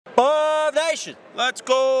Nation. Let's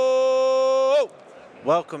go!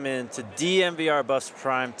 Welcome into DNVR Buffs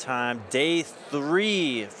Prime Time, Day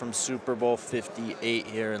 3 from Super Bowl 58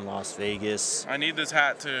 here in Las Vegas. I need this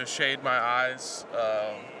hat to shade my eyes.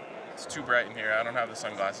 It's too bright in here. I don't have the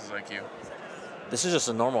sunglasses like you. This is just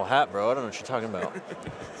a normal hat, bro. I don't know what you're talking about.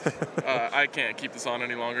 I can't keep this on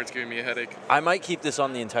any longer. It's giving me a headache. I might keep this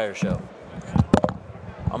on the entire show.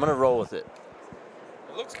 I'm going to roll with it.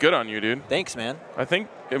 It looks good on you, dude. Thanks, man. I think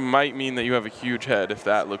it might mean that you have a huge head if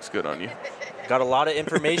that looks good on you. Got a lot of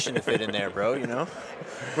information to fit in there, bro, you know?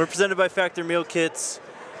 We're presented by Factor Meal Kits.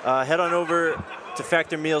 Head on over to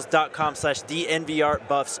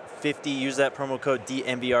factormeals.com/DNVRBuffs50. Use that promo code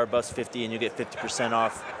DNVRBuffs50 and you'll get 50%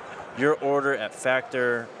 off your order at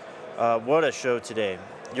Factor. What a show today.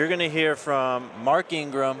 You're going to hear from Mark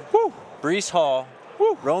Ingram, Woo! Breece Hall,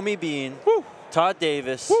 Woo! Romy Bean, Woo! Todd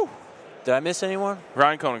Davis. Woo! Did I miss anyone?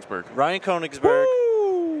 Ryan Koenigsberg. Ryan Koenigsberg.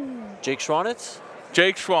 Woo! Jake Schwanitz.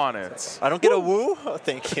 Jake Schwanitz. I don't get a woo? Oh,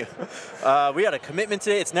 thank you. We had a commitment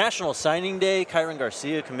today. It's National Signing Day. Kyron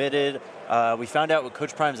Garcia committed. We found out what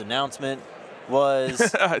Coach Prime's announcement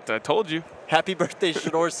was. I told you. Happy birthday,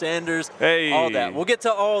 Shedeur Sanders. Hey. All that. We'll get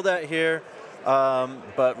to all that here.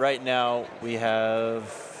 But right now we have,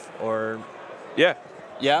 Yeah.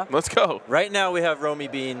 Yeah? Let's go. Right now we have Romy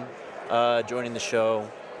Bean joining the show.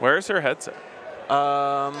 Where's her headset?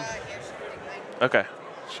 Okay.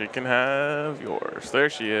 She can have yours. There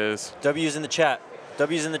she is. W's in the chat.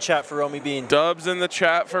 W's in the chat for Romy Bean. Dubs in the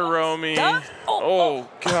chat for Romy. Dubs? Oh,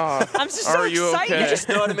 God. I'm just Are so you excited. okay? You just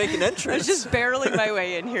know how to make an I entrance. was just barreling my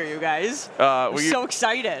way in here, you guys. I'm so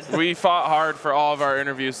excited. We fought hard for all of our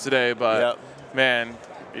interviews today, but, Yep. man,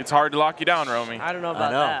 it's hard to lock you down, Romy. I don't know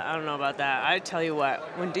about that. I don't know about that. I tell you what,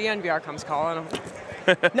 when DNVR comes calling,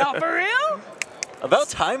 I'm no, for real? About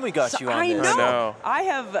time we got you on I this. know. I know. I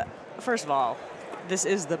have, first of all, this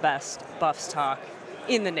is the best Buffs talk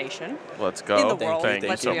in the nation. Let's go. In the world, Thank you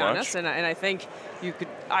let's so be honest. much. And I think you could,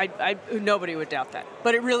 nobody would doubt that.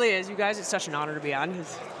 But it really is. You guys, it's such an honor to be on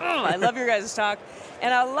because I love your guys' talk.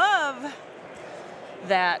 And I love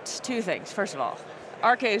that two things. First of all,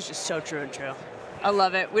 RK is just so true and true. I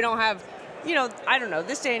love it. We don't have, I don't know,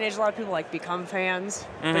 this day and age, a lot of people like become fans.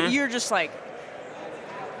 But you're just like,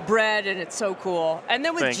 bred, and it's so cool. And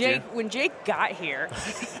then with Thank Jake, you. when Jake got here,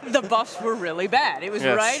 the Buffs were really bad. It was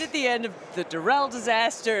Yes. right at the end of the Darrell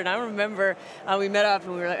disaster, and I remember we met up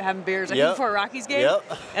and we were having beers, I think before a Rockies game.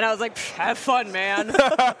 Yep. And I was like, have fun, man.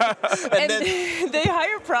 and then they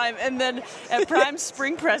hire Prime, and then at Prime's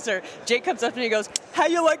spring presser, Jake comes up to me and goes, how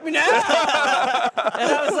you like me now? And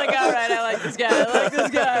I was like, all right, I like this guy. I like this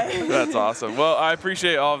guy. That's awesome. Well, I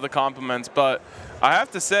appreciate all of the compliments, but I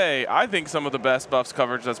have to say, I think some of the best Buffs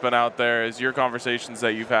coverage that's been out there is your conversations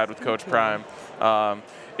that you've had with Coach Prime.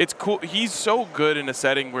 It's cool. He's so good in a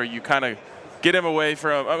setting where you kind of get him away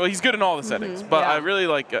from. Well, he's good in all the settings, but yeah. I really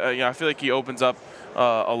like. I feel like he opens up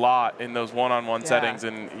a lot in those one-on-one settings,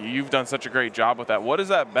 and you've done such a great job with that. What has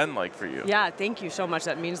that been like for you? Yeah, thank you so much.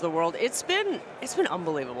 That means the world. It's been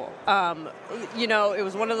unbelievable. It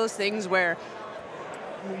was one of those things where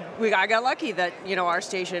I got lucky that our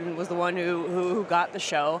station was the one who got the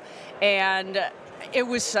show, and it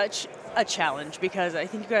was such a challenge because I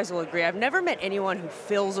think you guys will agree. I've never met anyone who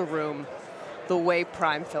fills a room the way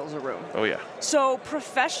Prime fills a room. Oh yeah. So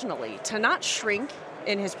professionally, to not shrink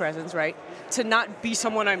in his presence, right? To not be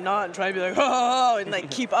someone I'm not and try to be like, oh, and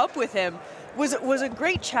like keep up with him was a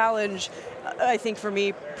great challenge, I think, for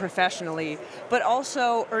me professionally, but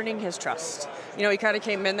also earning his trust. He kind of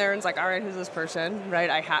came in there and was like, all right, who's this person, right?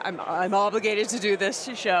 I'm obligated to do this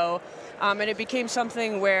show. And it became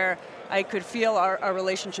something where I could feel our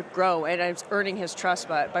relationship grow, and I was earning his trust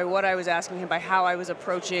by what I was asking him, by how I was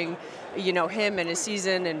approaching, him and his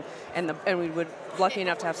season, and we would lucky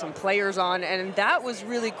enough to have some players on, and that was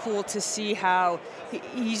really cool to see how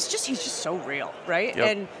he's just so real, right? Yep.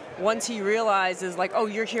 And once he realizes, like, oh,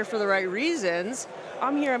 you're here for the right reasons,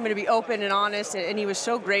 I'm here, I'm going to be open and honest, and he was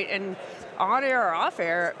so great. And on air or off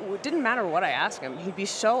air, it didn't matter what I asked him. He'd be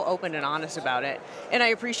so open and honest about it. And I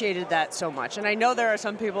appreciated that so much. And I know there are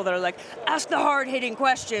some people that are like, ask the hard-hitting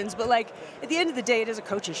questions, but like at the end of the day, it is a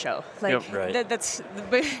coach's show. Like Yep.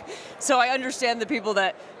 Right. So I understand the people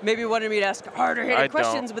that maybe wanted me to ask harder-hitting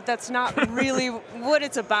questions, but that's not really what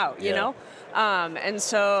it's about, you know? And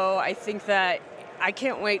so I think that I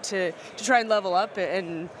can't wait to try and level up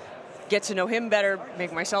and get to know him better,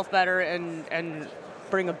 make myself better, and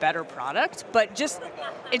bring a better product. But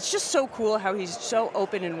it's just so cool how he's so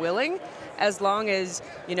open and willing, as long as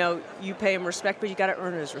you pay him respect, but you got to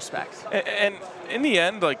earn his respect. And in the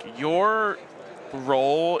end, like, your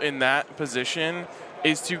role in that position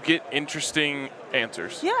is to get interesting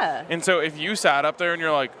answers. Yeah. And so if you sat up there and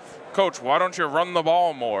you're like, Coach, why don't you run the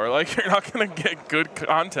ball more? Like, you're not going to get good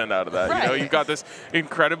content out of that. Right. You know, you've got this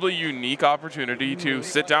incredibly unique opportunity to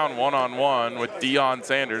sit down one-on-one with Shedeur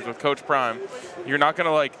Sanders, with Coach Prime. You're not going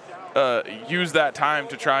to, like, use that time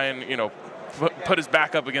to try and, you know, put his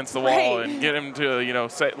back up against the wall Right. and get him to, you know,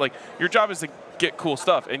 say, like, your job is to get cool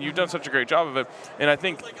stuff, and you've done such a great job of it. And I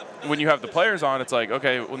think when you have the players on, it's like,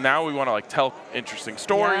 okay, well, now we want to, like, tell interesting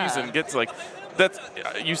stories and get to, like, that's,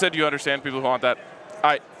 you said you understand people who want that.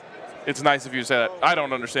 It's nice of you to say that. I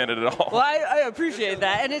don't understand it at all. Well, I appreciate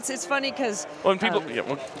that, and it's funny because. When people,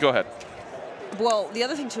 well, go ahead. Well, the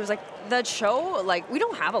other thing too is like that show. Like we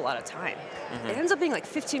don't have a lot of time. It ends up being like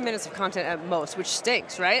 15 minutes of content at most, which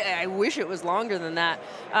stinks, right? I wish it was longer than that.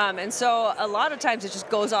 And so a lot of times it just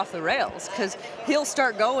goes off the rails because he'll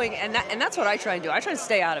start going, and that's what I try and do. I try to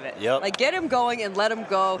stay out of it. Yep. Like get him going and let him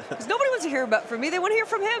go because nobody wants to hear about from me. They want to hear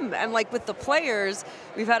from him. And like with the players,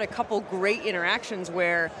 we've had a couple great interactions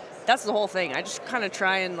where. That's the whole thing. I just kind of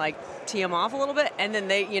try and like tee him off a little bit, and then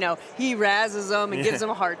they, you know, he razzes them and gives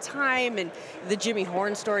them a hard time. And the Jimmy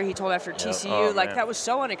Horn story he told after TCU, like that was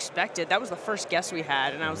so unexpected. That was the first guest we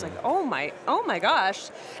had, and I was like, oh my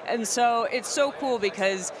gosh. And so it's so cool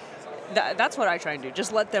because that's what I try and do.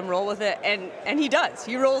 Just let them roll with it, and he does.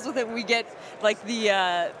 He rolls with it. We get like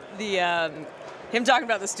him talking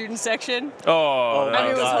about the student section. Oh, I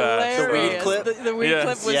mean, it was hilarious. The weed clip? The weed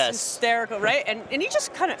clip was Yes. hysterical, right? And he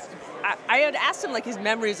just kind of, I had asked him like his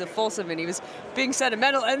memories of Folsom, and he was being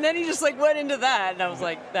sentimental, and then he just like went into that, and I was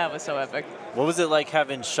like, that was so epic. What was it like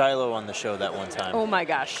having Shiloh on the show that one time? Oh my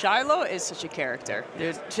gosh, Shiloh is such a character.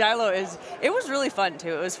 Shiloh is, it was really fun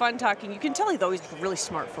too. It was fun talking. You can tell he's always a really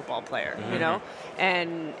smart football player, you know?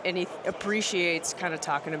 And he appreciates kind of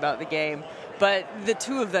talking about the game. But the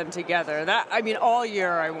two of them together, that, I mean, all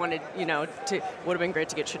year I wanted, you know, would have been great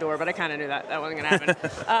to get Shedeur, but I kind of knew that wasn't going to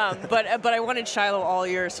happen. But I wanted Shiloh all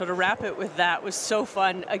year, so to wrap it with that was so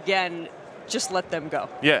fun. Again, just let them go.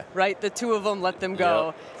 Yeah. Right? The two of them, let them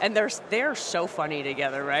go. Yep. And they're so funny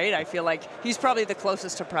together, right? I feel like he's probably the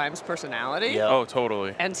closest to Prime's personality. Yep. Oh,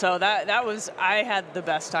 totally. And so that was, I had the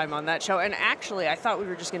best time on that show. And actually, I thought we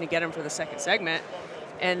were just going to get him for the second segment.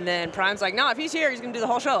 And then Prime's like, no, if he's here, he's going to do the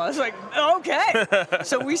whole show. I was like, okay.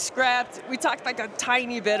 So we talked like a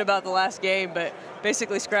tiny bit about the last game, but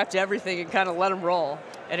basically scrapped everything and kind of let him roll.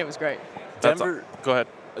 And it was great. Denver. Go ahead.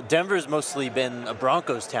 Denver's mostly been a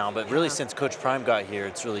Broncos town, but really since Coach Prime got here,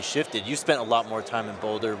 it's really shifted. You spent a lot more time in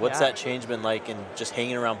Boulder. What's that change been like in just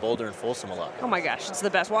hanging around Boulder and Folsom a lot? Oh my gosh, it's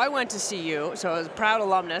the best. Well, I went to CU, so I was a proud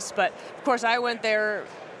alumnus, but of course I went there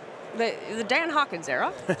the Dan Hawkins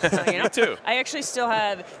era. You know? Me too. I actually still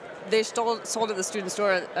have, they sold at the student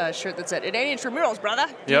store a shirt that said, "It ain't intramurals, brother."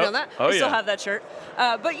 Do you know that? Oh, I still have that shirt.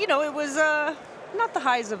 But, you know, it was not the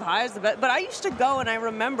highs of highs, but I used to go, and I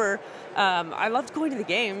remember I loved going to the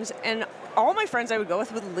games, and all my friends I would go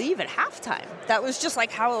with would leave at halftime. That was just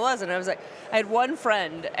like how it was. And I was like, I had one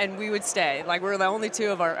friend, and we would stay. Like, we were the only two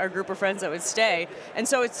of our group of friends that would stay. And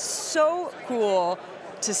so it's so cool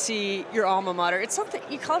to see your alma mater. It's something,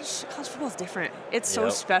 college football is different. It's so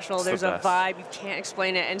special. It's There's the a best. vibe. You can't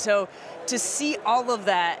explain it. And so to see all of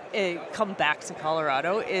that come back to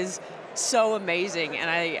Colorado is so amazing. And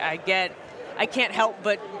I can't help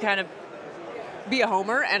but kind of be a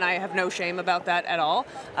homer, and I have no shame about that at all.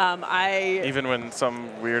 Even when some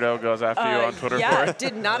weirdo goes after you on Twitter for I it?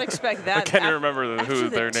 did not expect that. I can't even remember who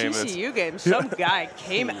their name is. After the TCU game, some guy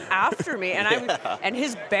came after me, and and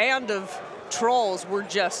his band of trolls were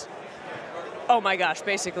just, oh my gosh,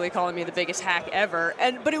 basically calling me the biggest hack ever.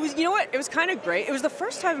 But it was, you know what? It was kind of great. It was the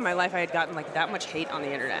first time in my life I had gotten like that much hate on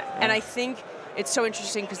the internet, and I think it's so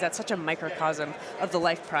interesting because that's such a microcosm of the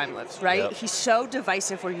life Prime lives, right? Yep. He's so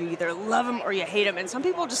divisive where you either love him or you hate him, and some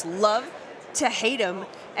people just love to hate him,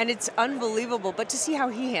 and it's unbelievable. But to see how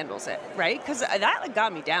he handles it, right? Because that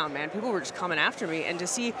got me down, man. People were just coming after me, and to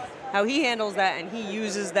see how he handles that, and he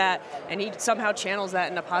uses that, and he somehow channels that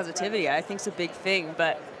into positivity, I think is a big thing.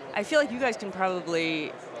 But I feel like you guys can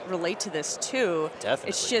probably relate to this too. Definitely.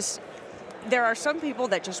 It's just, there are some people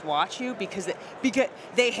that just watch you because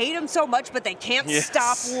they hate him so much, but they can't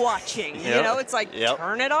stop watching. Yep. You know, it's like,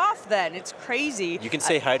 turn it off then. It's crazy. You can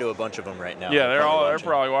say hi to a bunch of them right now. Yeah, they're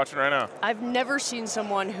probably watching right now. I've never seen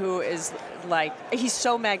someone who is like, he's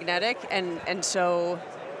so magnetic and so,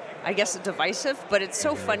 I guess, divisive, but it's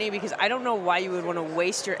so funny because I don't know why you would want to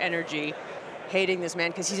waste your energy hating this man,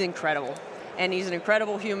 because he's incredible. And he's an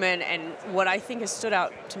incredible human, and what I think has stood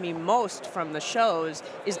out to me most from the shows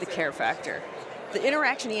is the care factor. The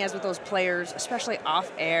interaction he has with those players, especially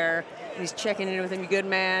off air, and he's checking in with him, "You good,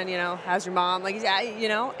 man? You know, how's your mom?" Like, you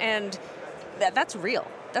know, and that's real.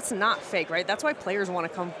 That's not fake, right? That's why players want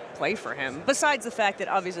to come play for him. Besides the fact that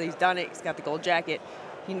obviously he's done it, he's got the gold jacket,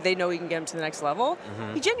 they know he can get him to the next level.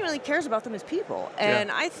 He genuinely cares about them as people, and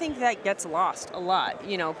I think that gets lost a lot.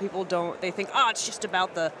 People don't. They think, it's just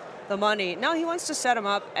about the money. No, he wants to set them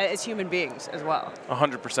up as human beings as well.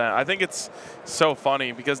 100%. I think it's so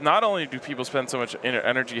funny because not only do people spend so much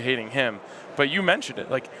energy hating him, but you mentioned it.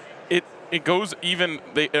 Like, it goes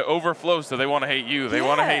it overflows, so they want to hate you. They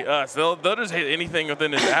want to hate us. They'll just hate anything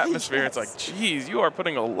within his atmosphere. It's like, geez, you are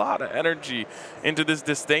putting a lot of energy into this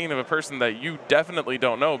disdain of a person that you definitely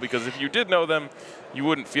don't know, because if you did know them, you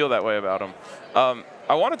wouldn't feel that way about them.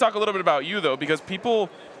 I want to talk a little bit about you, though, because people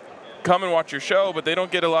come and watch your show, but they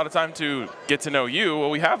don't get a lot of time to get to know you. Well,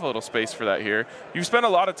 we have a little space for that here. You spend a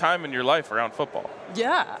lot of time in your life around football.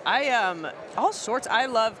 Yeah, I all sorts.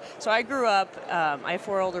 So I grew up, I have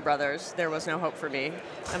 4 older brothers. There was no hope for me.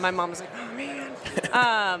 And my mom was like, oh, man.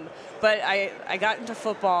 But I got into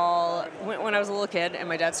football when I was a little kid, and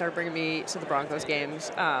my dad started bringing me to the Broncos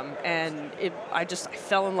games. And I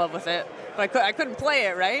fell in love with it. But I couldn't play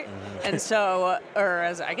it, right? And so,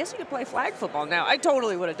 I guess you could play flag football now. I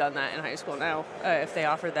totally would have done that in high school now if they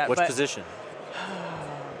offered that. Which position?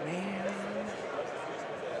 Oh, man.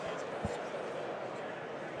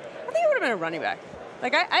 I think I would have been a running back.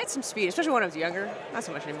 Like, I had some speed, especially when I was younger. Not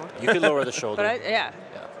so much anymore. You could lower the shoulder. But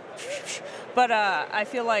But I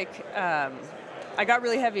feel like I got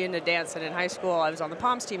really heavy into dance, and in high school I was on the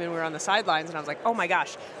Palms team, and we were on the sidelines, and I was like, oh my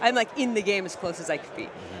gosh, I'm like in the game as close as I could be.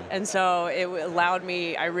 And so it allowed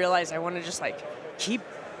me, I realized I want to just like keep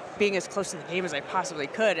being as close to the game as I possibly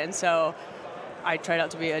could. And so I tried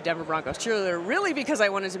out to be a Denver Broncos cheerleader, really because I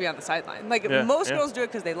wanted to be on the sideline. Like most girls do it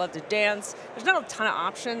because they love to dance. There's not a ton of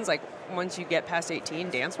options, like once you get past 18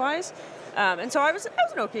 dance-wise. And so I was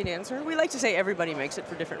an okay dancer. We like to say everybody makes it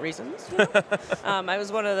for different reasons. I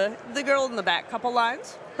was one of the girl in the back couple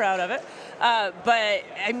lines. Proud of it. But,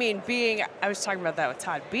 I mean, I was talking about that with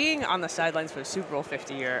Todd, being on the sidelines for the Super Bowl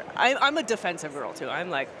 50 year, I'm a defensive girl, too. I'm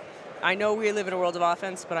like, I know we live in a world of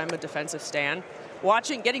offense, but I'm a defensive stan.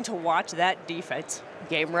 Getting to watch that defense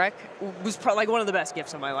game wreck was probably like one of the best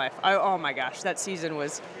gifts of my life. Oh, my gosh, that season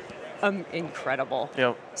was incredible.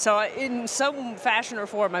 Yep. So in some fashion or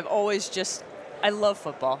form, I've always I love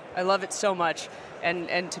football. I love it so much,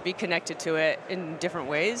 and to be connected to it in different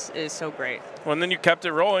ways is so great. Well, and then you kept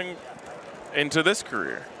it rolling into this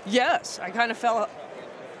career. Yes, I kind of fell.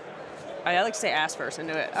 I like to say ass first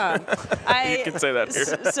into it. You can say that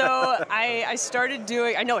here. So I started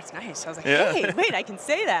doing. I know it's nice. I was like, hey, wait, I can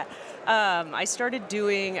say that.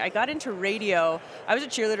 I got into radio. I was a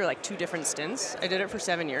cheerleader like 2 different stints. I did it for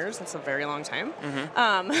 7 years. That's a very long time.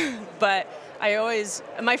 But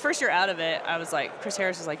my first year out of it, I was like, Chris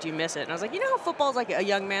Harris was like, do you miss it? And I was like, you know how football is like a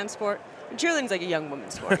young man's sport? And cheerleading's like a young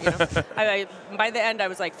woman's sport, you know? By the end, I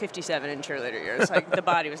was like 57 in cheerleader years. Like the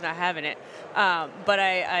body was not having it. But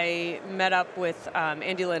I met up with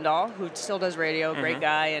Andy Lindahl, who still does radio, great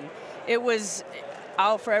guy. And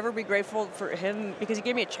I'll forever be grateful for him because he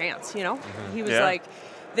gave me a chance, you know? He was like,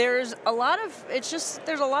 there's a lot of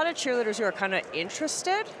cheerleaders who are kind of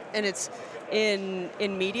interested, and it's in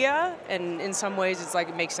media, and in some ways it's like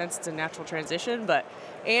it makes sense, it's a natural transition, but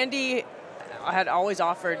Andy had always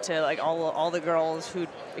offered to like all the girls who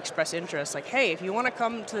express interest, like, hey, if you want to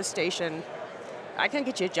come to the station, I can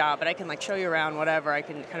get you a job, but I can like show you around, whatever. I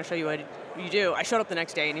can kind of show you what you do. I showed up the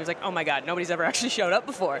next day, and he was like, oh my God, nobody's ever actually showed up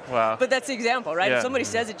before. Wow. But that's the example, right? Yeah. If somebody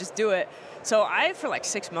says it, just do it. So I, for like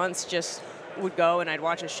 6 months, just would go and I'd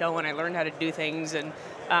watch a show, and I learned how to do things, and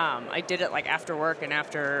I did it like after work and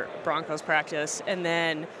after Broncos practice, and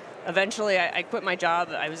then eventually I quit my job.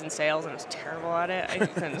 I was in sales, and I was terrible at it. I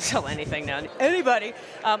couldn't sell anything to anybody.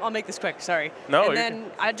 I'll make this quick, sorry. No, and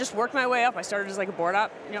then I just worked my way up. I started as like a board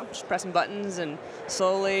op, you know, just pressing buttons, and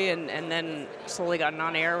slowly, and then slowly got an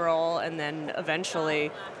on-air role, and then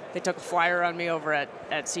eventually they took a flyer on me over at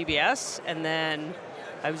CBS, and then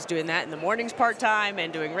I was doing that in the mornings part-time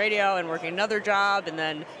and doing radio and working another job, and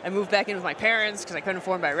then I moved back in with my parents because I couldn't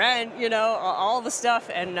afford my rent, you know, all the stuff,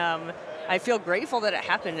 and I feel grateful that it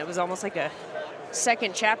happened. It was almost like a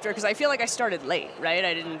second chapter because I feel like I started late, right?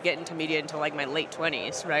 I didn't get into media until like my late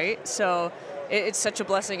 20s, right? So it's such a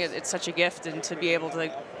blessing, it's such a gift, and to be able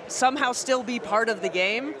to somehow still be part of the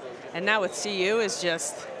game, and now with CU is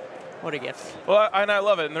just, what a gift. Well, and I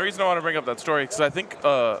love it, and the reason I want to bring up that story because I think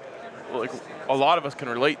like a lot of us can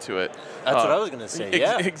relate to it. That's what I was going to say,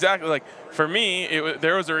 yeah. Exactly. Like, for me,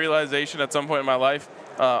 there was a realization at some point in my life,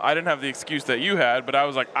 I didn't have the excuse that you had, but I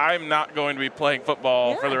was like, I'm not going to be playing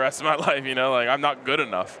football for the rest of my life, like I'm not good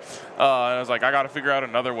enough. And I was like, I got to figure out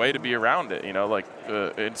another way to be around it, like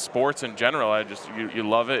in sports in general. You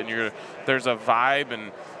love it, and there's a vibe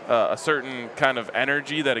and a certain kind of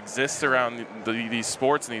energy that exists around these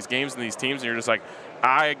sports and these games and these teams, and you're just like,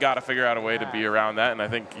 I got to figure out a way to be around that, and I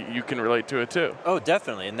think you can relate to it too. Oh,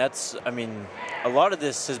 definitely, and a lot of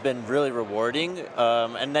this has been really rewarding,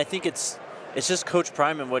 and I think it's just Coach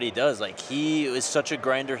Prime and what he does. Like, he is such a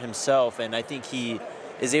grinder himself, and I think he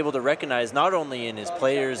is able to recognize not only in his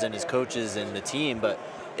players and his coaches and the team, but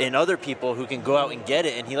in other people who can go out and get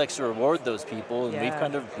it, and he likes to reward those people, and we've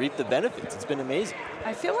kind of reaped the benefits. It's been amazing.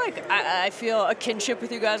 I feel like I feel a kinship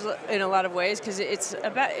with you guys in a lot of ways, because it's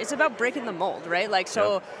about breaking the mold, right? Like,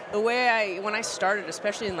 so the way when I started,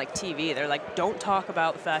 especially in like TV, they're like, don't talk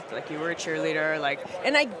about the fact that like you were a cheerleader, like,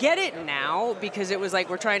 and I get it now, because it was like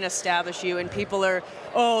we're trying to establish you, and people are,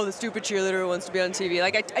 oh, the stupid cheerleader wants to be on TV.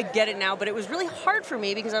 Like, I get it now, but it was really hard for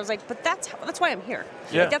me, because I was like, but that's why I'm here.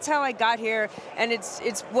 Yeah. Like, that's how I got here, and it's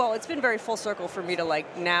been very full circle for me to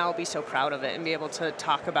like now be so proud of it and be able to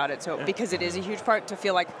talk about it. So because it is a huge part to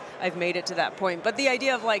feel like I've made it to that point. But the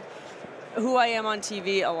idea of like who I am on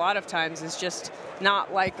TV a lot of times is just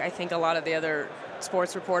not like I think a lot of the other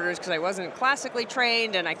sports reporters, because I wasn't classically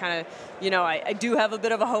trained, and I kind of, I do have a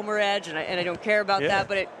bit of a homer edge, and I don't care about that.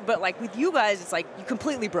 But like with you guys, it's like you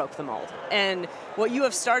completely broke the mold. And what you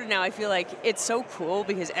have started now, I feel like it's so cool,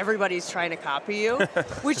 because everybody's trying to copy you,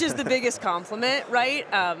 which is the biggest compliment, right?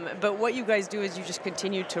 But what you guys do is you just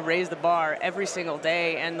continue to raise the bar every single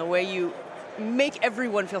day, and the way you make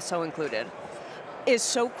everyone feel so included is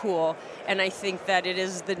so cool. And I think that it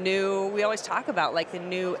is we always talk about like the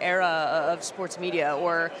new era of sports media,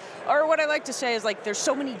 or what I like to say is like there's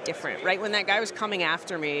so many different, right? When that guy was coming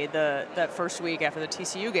after me that first week after the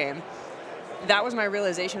TCU game, that was my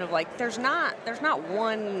realization of like there's not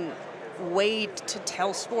one way to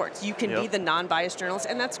tell sports. You can be the non-biased journalist,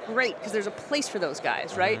 and that's great, because there's a place for those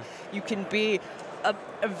guys, right? You can be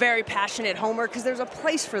a very passionate homer, because there's a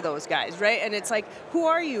place for those guys, right? And it's like, who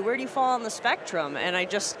are you? Where do you fall on the spectrum? And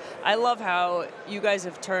I love how you guys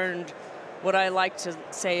have turned what I like to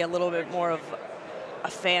say a little bit more of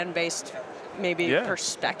a fan-based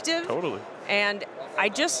perspective. Totally. And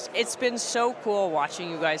it's been so cool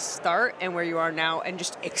watching you guys start and where you are now and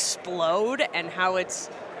just explode, and how it's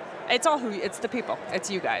the people.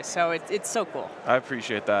 It's you guys. So it's so cool. I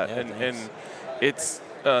appreciate that. Yeah, and it's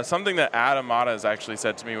something that Adam Mata has actually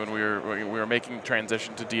said to me when we were making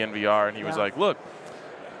transition to DNVR, and he was like, look,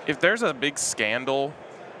 if there's a big scandal,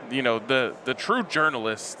 the true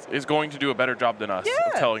journalist is going to do a better job than us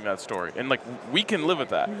of telling that story. And like, we can live with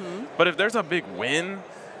that. But if there's a big win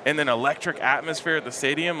and an electric atmosphere at the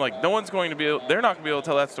stadium, like they're not going to be able to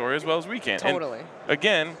tell that story as well as we can. Totally. And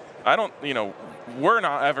again, we're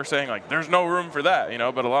not ever saying like there's no room for that,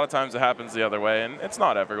 but a lot of times it happens the other way, and it's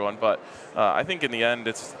not everyone. But I think in the end,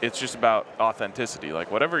 it's just about authenticity.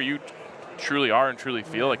 Like whatever you truly are and truly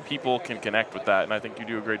feel, like people can connect with that, and I think you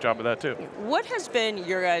do a great job of that too. What has been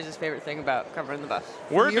your guys' favorite thing about covering the Buffs?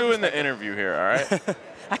 We're doing the interview here, all right?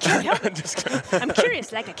 I can't help it. I'm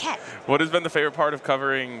curious, like a cat. What has been the favorite part of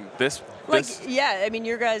covering this?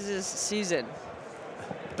 Your guys' season.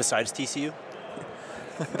 Besides TCU?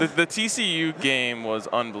 The TCU game was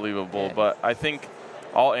unbelievable, but I think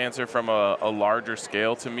I'll answer from a larger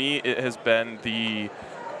scale. To me, it has been the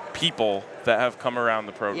people that have come around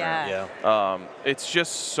the program. It's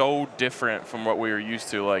just so different from what we were used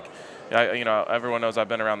to. Like, everyone knows I've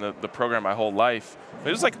been around the program my whole life.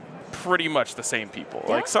 It was like pretty much the same people.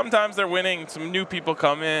 Like sometimes they're winning, some new people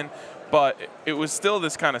come in, but it was still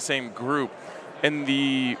this kind of same group. And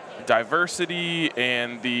the diversity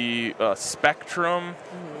and the spectrum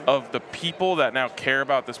of the people that now care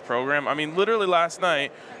about this program. I mean, literally last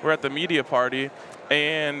night, we're at the media party,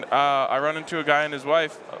 and I run into a guy and his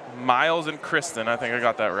wife, Miles and Kristen, I think I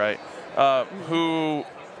got that right, who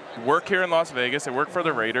work here in Las Vegas. They work for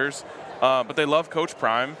the Raiders, but they love Coach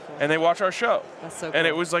Prime, and they watch our show. That's so cool. And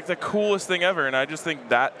it was like the coolest thing ever, and I just think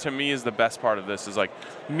that, to me, is the best part of this, is like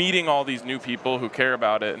meeting all these new people who care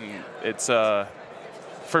about it, and it's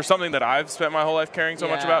for something that I've spent my whole life caring so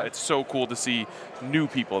much about, it's so cool to see new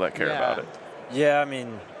people that care about it. Yeah, I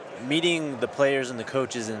mean, meeting the players and the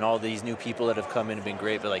coaches and all these new people that have come in have been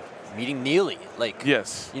great, but like meeting Neely, like,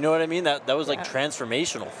 yes, you know what I mean? That was like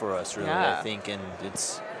transformational for us, really, I think, and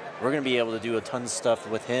we're going to be able to do a ton of stuff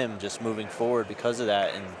with him just moving forward because of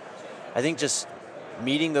that. And I think just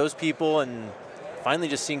meeting those people and finally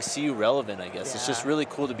just seeing CU relevant, I guess. It's just really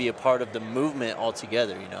cool to be a part of the movement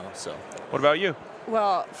altogether, so. What about you?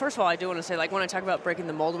 Well, first of all, I do want to say, like, when I talk about breaking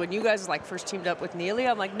the mold, when you guys, like, first teamed up with Neely,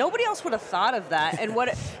 I'm like, nobody else would have thought of that.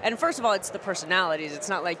 And first of all, it's the personalities. It's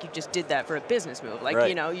not like you just did that for a business move. Like,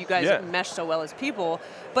 you guys mesh so well as people.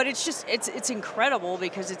 But it's just, it's incredible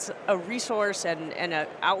because it's a resource and an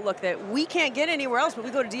outlook that we can't get anywhere else. But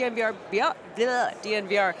we go to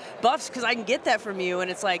DNVR Buffs because I can get that from you.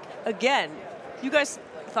 And it's like, again, you guys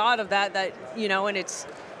thought of that, and it's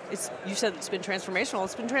you said it's been transformational.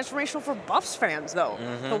 It's been transformational for Buffs fans, though,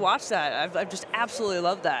 to watch that. I've just absolutely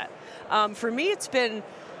loved that. For me, it's been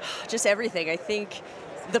just everything. I think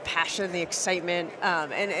the passion, the excitement,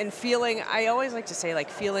 and feeling, I always like to say, like,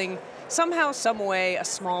 feeling somehow, some way, a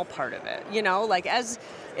small part of it. Like, as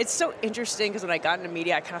it's so interesting because when I got into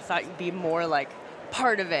media, I kind of thought you'd be more, like,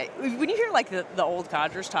 part of it. When you hear, like, the old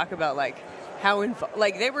codgers talk about, like, how,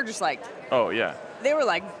 like, they were just, like... Oh, yeah. They were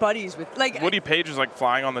like buddies with Woody Page was like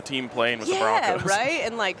flying on the team plane with the Broncos. Yeah, right?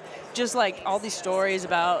 And like just like all these stories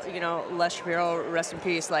about, Les Shapiro, rest in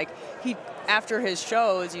peace, like he after his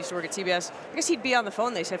shows, he used to work at CBS, I guess he'd be on the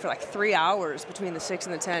phone, they said, for like 3 hours between the 6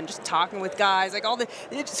 and the 10, just talking with guys, like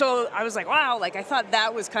so I was like, wow, like I thought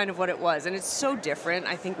that was kind of what it was. And it's so different.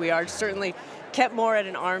 I think we are certainly kept more at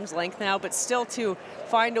an arm's length now, but still to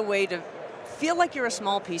find a way to feel like you're a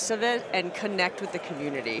small piece of it and connect with the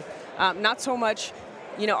community. Not so much,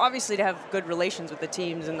 obviously to have good relations with the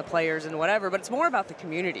teams and the players and whatever, but it's more about the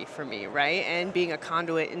community for me, right? And being a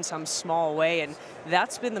conduit in some small way. And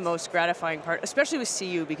that's been the most gratifying part, especially with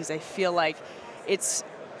CU, because I feel like it's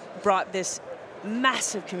brought this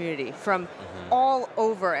massive community from all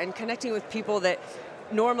over and connecting with people that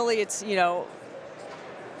normally it's,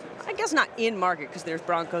 I guess not in market because there's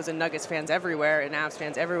Broncos and Nuggets fans everywhere and Avs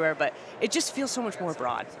fans everywhere, but it just feels so much more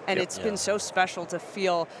broad. And it's been so special to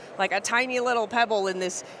feel like a tiny little pebble in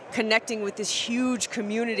this connecting with this huge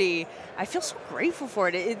community. I feel so grateful for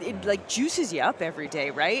it. It like juices you up every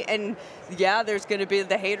day, right? And yeah, there's going to be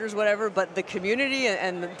the haters, whatever, but the community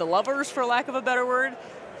and the lovers, for lack of a better word,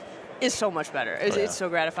 is so much better. It's so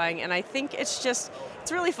gratifying. And I think it's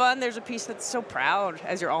really fun. There's a piece that's so proud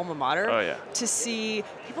as your alma mater to see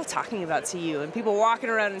people talking about CU and people walking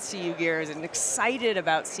around in CU gears and excited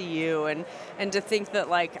about CU and to think that,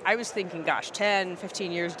 like, I was thinking, gosh, 10,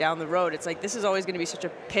 15 years down the road, it's like this is always going to be such a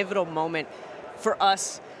pivotal moment for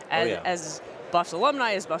us as Buffs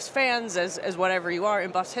alumni, as Buffs fans, as whatever you are in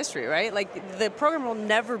Buffs history, right? Like, the program will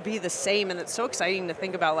never be the same, and it's so exciting to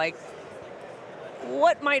think about, like,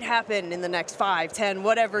 what might happen in the next 5, 10,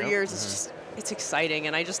 whatever years. It's just, it's exciting,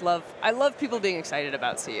 and I love people being excited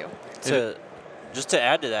about CU. Just to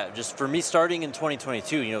add to that, just for me starting in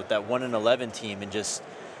 2022, with that 1-11 team and just,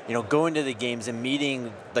 going to the games and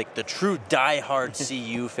meeting like the true diehard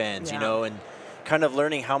CU fans, and kind of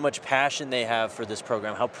learning how much passion they have for this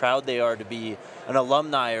program, how proud they are to be an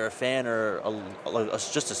alumni or a fan or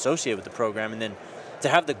just associated with the program, and then to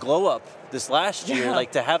have the glow up this last year,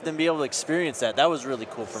 like to have them be able to experience that was really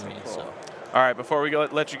cool for me. So. All right, before we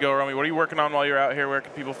let you go, Romy, what are you working on while you're out here? Where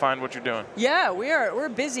can people find what you're doing? Yeah, we're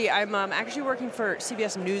busy. I'm actually working for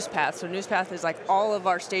CBS NewsPath. So NewsPath is like all of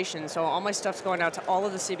our stations. So all my stuff's going out to all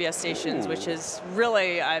of the CBS stations, which is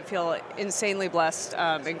really, I feel insanely blessed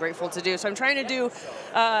and grateful to do. So I'm trying to do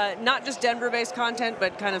not just Denver-based content,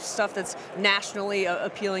 but kind of stuff that's nationally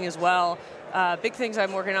appealing as well. Big things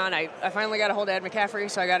I'm working on. I finally got a hold of Ed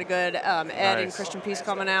McCaffrey, so I got a good Ed and Christian piece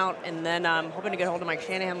coming out. And then I'm hoping to get a hold of Mike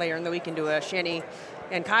Shanahan later in the week and do a Shanny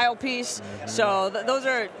and Kyle piece. So those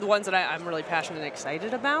are the ones that I'm really passionate and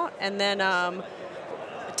excited about. And then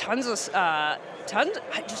just a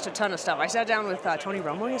ton of stuff. I sat down with Tony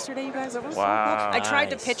Romo yesterday, you guys. That was so cool. I tried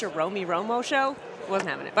to pitch a Romy Romo show. Wasn't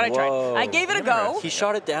having it, but I tried. I gave it a go. He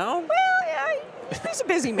shot it down? Well, yeah. He's a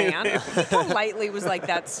busy man. He politely was like,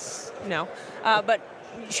 that's, but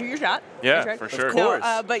shoot your shot. Yeah, for sure. Of course.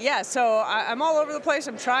 But yeah, so I'm all over the place.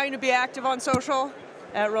 I'm trying to be active on social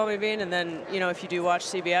at Romy Bean. And then, if you do watch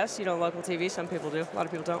CBS, local TV, some people do. A lot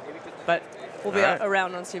of people don't. But we'll be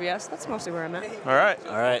around on CBS. That's mostly where I'm at.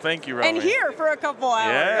 All right. Thank you, Romy. And here for a couple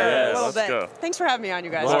hours. Yeah, a little let's bit. go. Thanks for having me on, you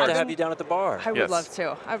guys. We'll have to have you down at the bar. I would love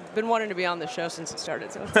to. I've been wanting to be on the show since it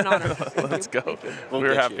started, so it's an honor. Let's go.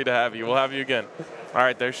 We're happy to have you. We'll have you again. All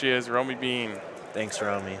right, there she is, Romy Bean. Thanks,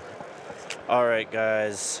 Romy. All right,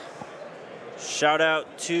 guys. Shout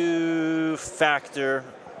out to Factor,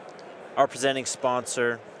 our presenting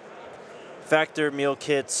sponsor. Factor meal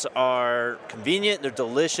kits are convenient, they're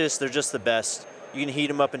delicious, they're just the best. You can heat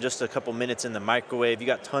them up in just a couple minutes in the microwave. You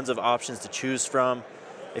got tons of options to choose from.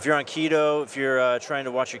 If you're on keto, if you're trying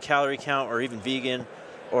to watch your calorie count, or even vegan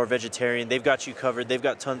or vegetarian, they've got you covered. They've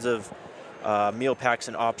got tons of meal packs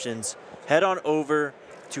and options. Head on over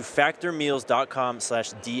to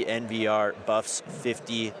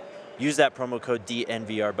factormeals.com/DNVRBuffs50. Use that promo code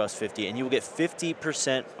DNVRBuffs50, and you will get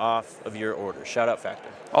 50% off of your order. Shout out Factor.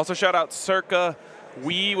 Also, shout out Circa.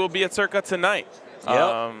 We will be at Circa tonight.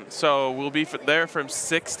 Yep. So we'll be there from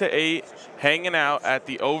 6 to 8, hanging out at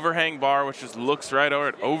the Overhang Bar, which just looks right over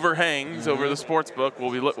it. Overhangs over the sports book.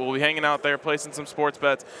 We'll be hanging out there, placing some sports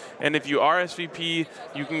bets. And if you RSVP,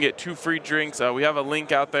 you can get 2 free drinks. We have a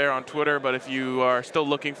link out there on Twitter, but if you are still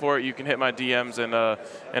looking for it, you can hit my DMs, and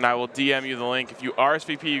I will DM you the link. If you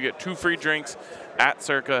RSVP, you get 2 free drinks at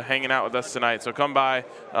Circa, hanging out with us tonight. So come by.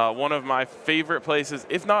 One of my favorite places,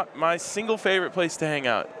 if not my single favorite place to hang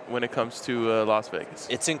out when it comes to Las Vegas.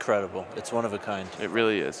 It's incredible. It's one of a kind. It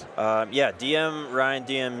really is. Yeah, DM Ryan,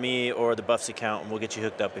 DM me, or the Buffs account, and we'll get you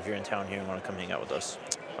hooked up if you're in town here and want to come hang out with us.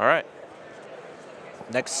 All right.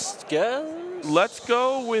 Next guest? Let's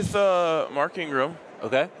go with Mark Ingram.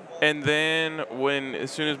 Okay. And then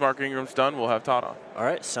as soon as Mark Ingram's done, we'll have Todd on. All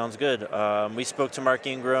right, sounds good. We spoke to Mark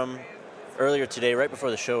Ingram earlier today, right before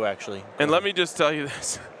the show, actually. And let me just tell you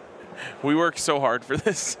this. We worked so hard for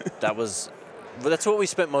this. That's what we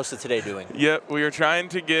spent most of today doing. Yep, we were trying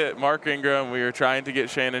to get Mark Ingram. We were trying to get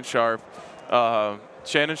Shannon Sharp.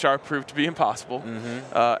 Shannon Sharp proved to be impossible,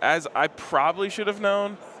 as I probably should have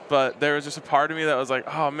known. But there was just a part of me that was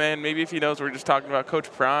like, oh, man, maybe if he knows we're just talking about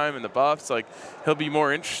Coach Prime and the Buffs, like, he'll be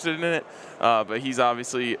more interested in it. But he's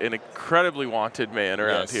obviously an incredibly wanted man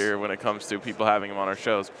around here when it comes to people having him on our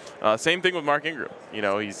shows. Same thing with Mark Ingram. You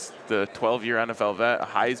know, he's the 12-year NFL vet, a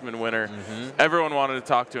Heisman winner. Everyone wanted to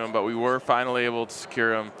talk to him, but we were finally able to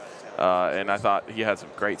secure him. And I thought he had some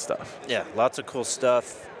great stuff. Yeah, lots of cool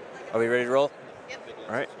stuff. Are we ready to roll? Yep.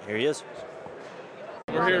 All right, here he is.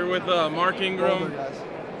 We're here with Mark Ingram,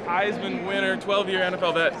 Heisman winner, 12-year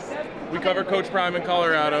NFL vet. We cover Coach Prime in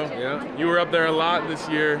Colorado. Yeah. You were up there a lot this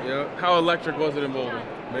year. Yeah. How electric was it in Boulder?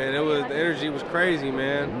 Man, the energy was crazy,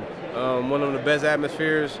 man. One of the best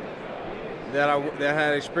atmospheres that I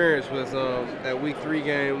had experience was that Week 3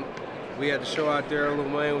 game. We had the show out there. Lil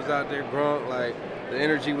Wayne was out there, Grunt. Like, the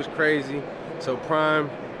energy was crazy. So Prime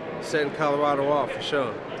setting Colorado off for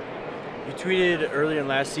sure. You tweeted earlier in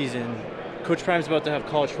last season, Coach Prime's about to have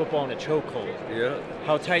college football in a chokehold. Yeah.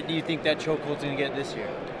 How tight do you think that chokehold's going to get this year?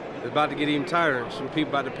 It's about to get even tighter. Some people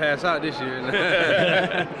about to pass out this year.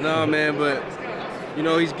 No, man, but, you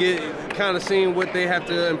know, he's kind of seeing what they have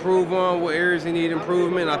to improve on, what areas they need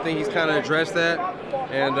improvement. I think he's kind of addressed that,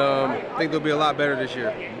 and I think they'll be a lot better this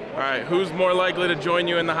year. All right, who's more likely to join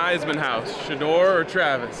you in the Heisman house, Shedeur or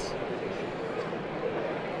Travis?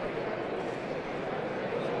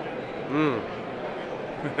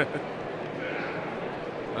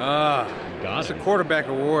 It's a quarterback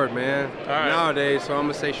award, man. right. Nowadays, so I'm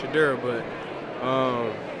gonna say Shedeur, but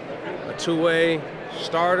a two-way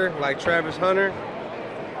starter like Travis Hunter,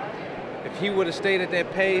 if he would have stayed at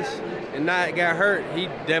that pace and not got hurt, he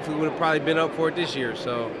definitely would have probably been up for it this year.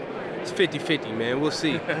 So it's 50-50, man. We'll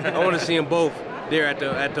see. I want to see them both there at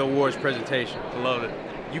the awards presentation. Love it.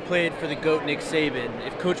 You played for the GOAT, Nick Saban.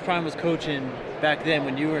 If Coach Prime was coaching back then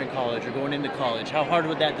when you were in college or going into college, how hard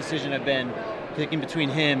would that decision have been, picking between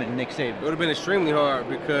him and Nick Saban? It would have been extremely hard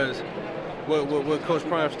because what Coach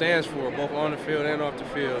Prime stands for, both on the field and off the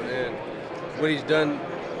field, and what he's done,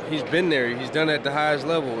 he's been there. He's done it at the highest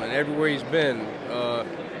level, and everywhere he's been,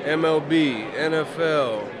 MLB,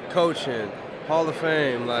 NFL, coaching, Hall of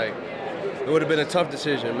Fame, like, it would have been a tough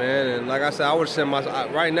decision, man. And like I said, I would send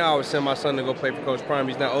right now I would send my son to go play for Coach Prime.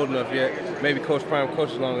 He's not old enough yet. Maybe Coach Prime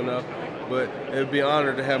coaches long enough, but it would be an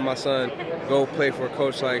honor to have my son go play for a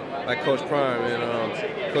coach like Coach Prime.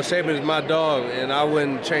 And Coach Saban is my dog, and I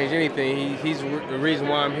wouldn't change anything. He's the reason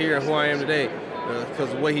why I'm here and who I am today,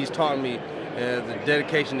 because of what he's taught me, and the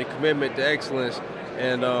dedication, the commitment, the excellence,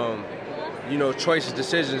 and choices,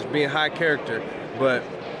 decisions, being high character. But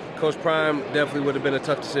Coach Prime definitely would have been a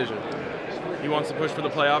tough decision. He wants to push for the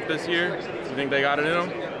playoff this year. You think they got it in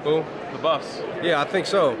them? Who? The Buffs. Yeah, I think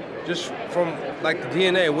so. Just from like the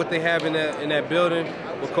DNA, what they have in that building,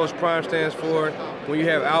 what Coach Prime stands for. When you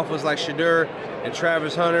have alphas like Shedeur and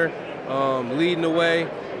Travis Hunter leading the way,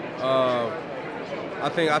 I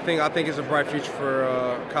think it's a bright future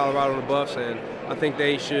for Colorado and the Buffs, and I think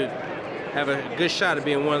they should have a good shot at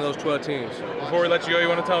being one of those 12 teams. Before we let you go, you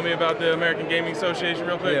want to tell me about the American Gaming Association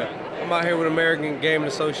real quick? Yeah, I'm out here with American Gaming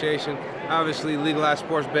Association. Obviously, legalized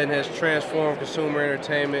sports betting has transformed consumer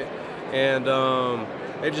entertainment, and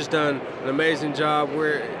they've just done an amazing job.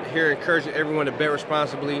 We're here encouraging everyone to bet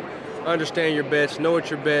responsibly, understand your bets, know what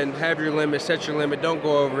you're betting, have your limit, set your limit, don't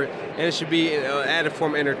go over it, and it should be an added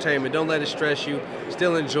form of entertainment. Don't let it stress you,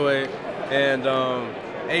 still enjoy it. And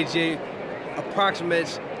AJ approximately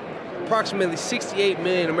 68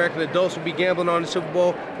 million American adults will be gambling on the Super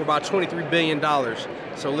Bowl for about $23 billion.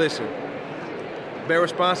 So listen, bet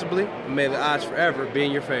responsibly, and may the odds forever be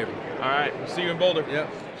in your favor. All right, see you in Boulder. Yep.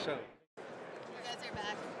 So.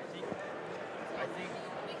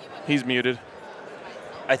 He's muted.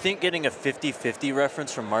 I think getting a 50-50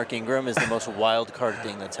 reference from Mark Ingram is the most wild card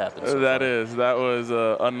thing that's happened so far. That was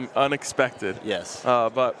unexpected. Yes.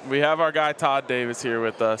 But we have our guy Todd Davis here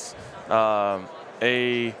with us,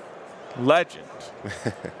 a legend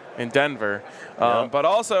in Denver, but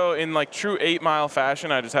also in like true 8 Mile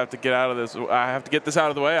fashion. I just have to get out of this. I have to get this out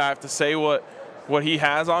of the way. I have to say what he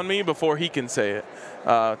has on me before he can say it.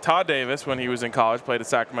 Todd Davis, when he was in college, played at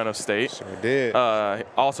Sacramento State. Sure did.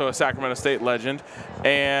 Also a Sacramento State legend.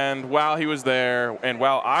 And while he was there, and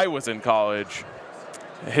while I was in college,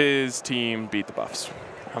 his team beat the Buffs.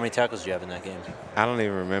 How many tackles do you have in that game? I don't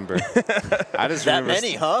even remember. I just That remember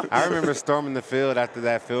many, huh? I remember storming the field after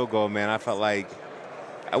that field goal, man.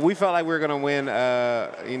 We felt like we were going to win, the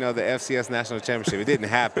FCS National Championship. It didn't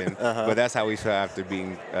happen, but that's how we felt after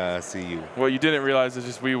beating CU. What you didn't realize is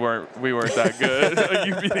just we weren't that good.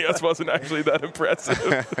 You beating us wasn't actually that impressive.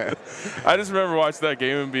 I just remember watching that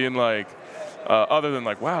game and being like, other than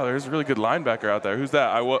like, wow, there's a really good linebacker out there. Who's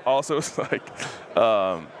that? Also was like,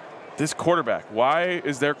 this quarterback. Why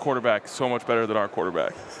is their quarterback so much better than our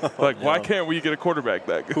quarterback? Why can't we get a quarterback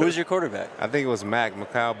that good? Who was your quarterback? I think it was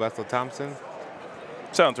Mikhail Bethel-Thompson.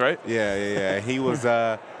 Sounds right. Yeah. He was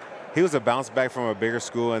a bounce back from a bigger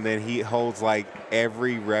school, and then he holds like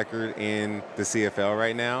every record in the CFL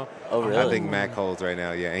right now. Oh, really? I think Mac holds right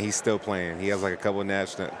now, yeah, and he's still playing. He has like a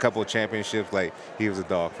couple championships. Like, he was a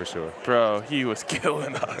dog for sure. Bro, he was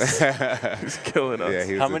killing us. He was killing us. Yeah,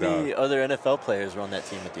 he was How a many dog. other NFL players were on that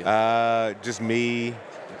team with you? Just me.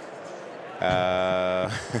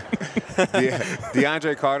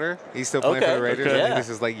 DeAndre Carter, he's still playing for the Raiders. Okay. I think Yeah. this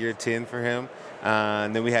is like year 10 for him.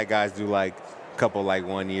 And then we had guys do like a couple like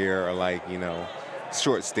 1 year or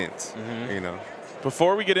short stints,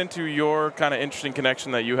 Before we get into your kind of interesting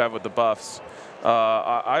connection that you have with the Buffs,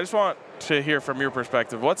 I just want to hear from your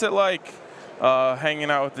perspective. What's it like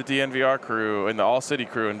hanging out with the DNVR crew and the All City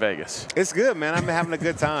crew in Vegas? It's good, man. I'm having a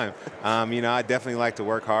good time. I definitely like to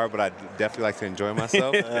work hard, but I definitely like to enjoy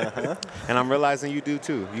myself. And I'm realizing you do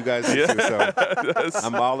too. You guys do too. So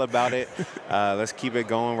I'm all about it. Let's keep it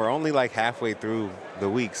going. We're only like halfway through the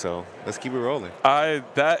week, so let's keep it rolling.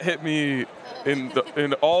 That hit me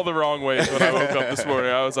in all the wrong ways when I woke up this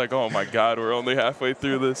morning. I was like, oh my God, we're only halfway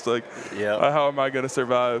through this. How am I going to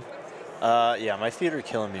survive? My feet are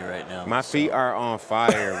killing me right now. My feet are on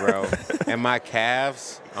fire, bro. And my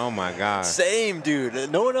calves, oh my God. Same,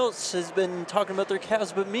 dude. No one else has been talking about their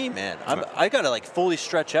calves but me, man. I got to fully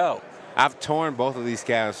stretch out. I've torn both of these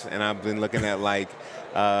calves, and I've been looking at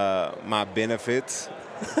my benefits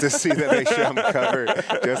to see that make sure I'm covered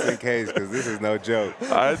just in case, because this is no joke.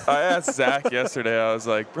 I asked Zach yesterday, I was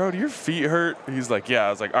like, bro, do your feet hurt? He's like, yeah.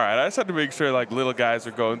 I was like, all right, I just had to make sure little guys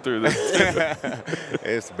are going through this too.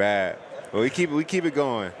 It's bad. But we keep it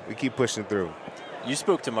going. We keep pushing through. You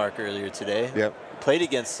spoke to Mark earlier today. Yep. Played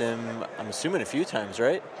against him, I'm assuming, a few times,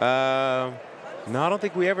 right? No, I don't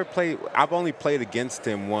think we ever played. I've only played against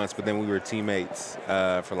him once, but then we were teammates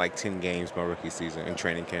for 10 games my rookie season in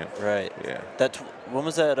training camp. Right. Yeah. When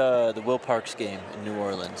was that, the Will Parks game in New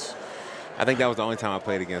Orleans? I think that was the only time I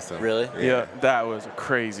played against him. Really? Yeah, that was a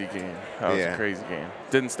crazy game. That was a crazy game.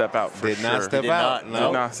 Didn't step out for sure. Did not step out. No.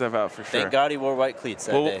 Did not step out for sure. Thank God he wore white cleats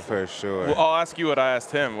that day. For sure. Well, I'll ask you what I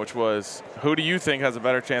asked him, which was, who do you think has a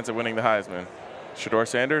better chance of winning the Heisman? Shedeur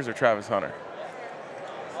Sanders or Travis Hunter?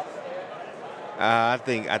 I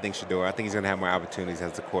think Shedeur. I think he's going to have more opportunities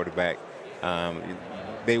as a quarterback.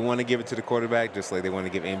 They want to give it to the quarterback, just like they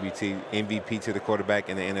want to give MVP to the quarterback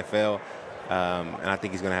in the NFL. And I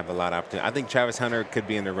think he's going to have a lot of opportunity. I think Travis Hunter could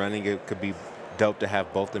be in the running. It could be dope to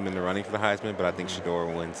have both of them in the running for the Heisman, but I think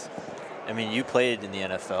Shedeur wins. I mean, you played in the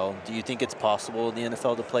NFL. Do you think it's possible in the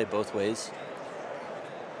NFL to play both ways?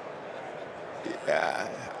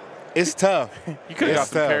 It's tough. You could have got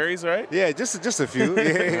some carries, right? Yeah, just a few.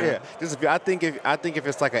 Yeah. Just a few. I think if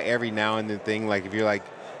it's like a every now and then thing, like if you're like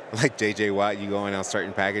J.J. Watt, you go in on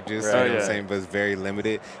certain packages, Right. you know what I'm saying, but it's very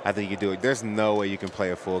limited. I think you do it. There's no way you can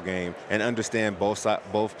play a full game and understand both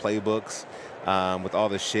playbooks with all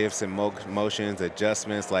the shifts and motions,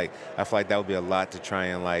 adjustments. I feel like that would be a lot to try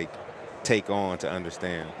and take on to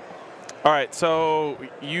understand. All right, so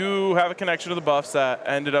you have a connection to the Buffs that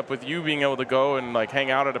ended up with you being able to go and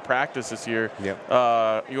hang out at a practice this year.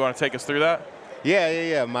 Yep. You want to take us through that?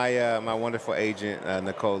 Yeah. My wonderful agent,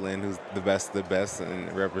 Nicole Lynn, who's the best of the best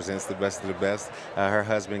and represents the best of the best. Her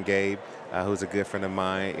husband, Gabe, who's a good friend of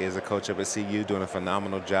mine, is a coach up at CU, doing a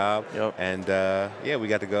phenomenal job. Yep. And we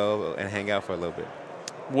got to go and hang out for a little bit.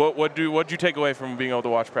 What'd you take away from being able to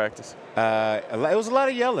watch practice? It was a lot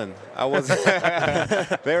of yelling. I was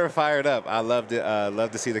they were fired up. I loved it.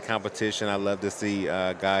 Loved to see the competition. I love to see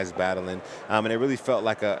guys battling. And it really felt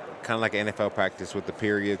like kind of like an NFL practice with the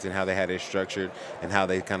periods and how they had it structured and how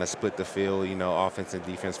they kind of split the field. Offense and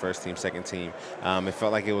defense, first team, second team. It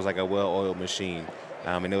felt like it was like a well-oiled machine.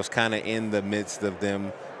 And it was kind of in the midst of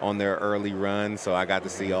them on their early run, so I got to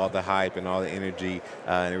see all the hype and all the energy,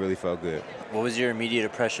 and it really felt good. What was your immediate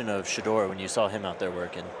impression of Shedeur when you saw him out there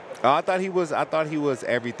working? I thought he was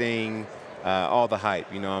everything, all the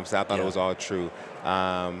hype. You know what I'm saying? I thought it was all true.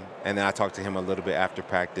 And then I talked to him a little bit after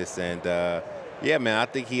practice, and man, I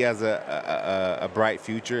think he has a bright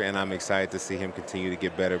future, and I'm excited to see him continue to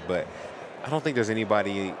get better. But I don't think there's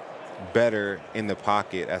anybody better in the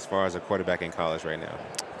pocket as far as a quarterback in college right now.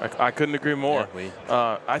 I couldn't agree more.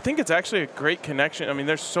 Yeah, I think it's actually a great connection. I mean,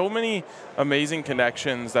 there's so many amazing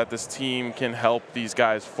connections that this team can help these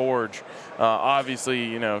guys forge.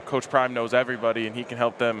 Obviously, Coach Prime knows everybody, and he can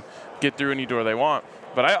help them get through any door they want.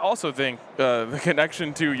 But I also think the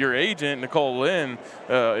connection to your agent, Nicole Lynn,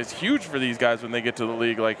 is huge for these guys when they get to the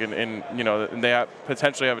league. And they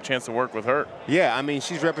potentially have a chance to work with her. Yeah, I mean,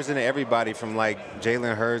 she's represented everybody from like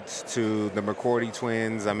Jalen Hurts to the McCourty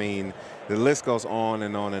twins. I mean, the list goes on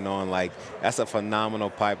and on and on. Like, that's a phenomenal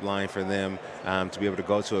pipeline for them to be able to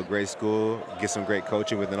go to a great school, get some great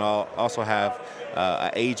coaching, but then also have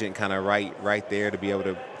an agent kind of right there to be able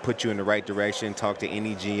to put you in the right direction, talk to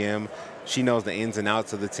any GM. She knows the ins and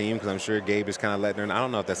outs of the team because I'm sure Gabe is kind of letting her know. I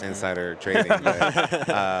don't know if that's insider trading, but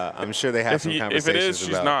I'm sure they have some conversations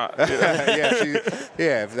about. If it is, she's not.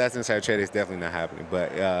 If that's insider trading, it's definitely not happening.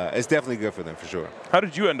 But it's definitely good for them for sure. How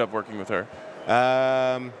did you end up working with her?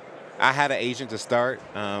 I had an agent to start.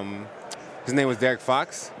 His name was Derek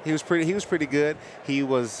Fox. He was pretty good.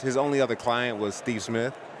 His only other client was Steve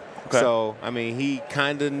Smith. Okay. So I mean, he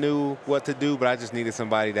kind of knew what to do, but I just needed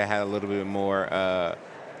somebody that had a little bit more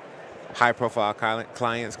high-profile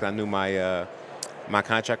clients because I knew my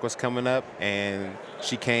contract was coming up, and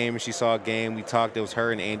she came and she saw a game. We talked. It was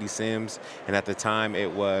her and Andy Sims, and at the time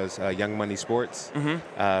it was Young Money Sports.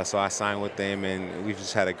 Mm-hmm. So I signed with them, and we've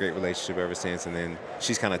just had a great relationship ever since. And then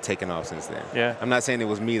she's kind of taken off since then. Yeah. I'm not saying it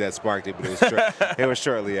was me that sparked it, but it was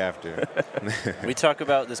shortly after. We talk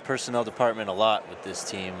about this personnel department a lot with this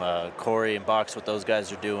team. Corey and Box, what those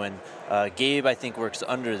guys are doing. Gabe, I think, works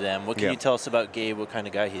under them. What can you tell us about Gabe? What kind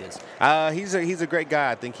of guy he is? He's a great guy.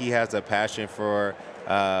 I think he has a passion for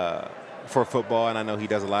football, and I know he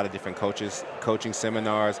does a lot of different coaching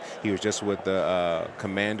seminars. He was just with the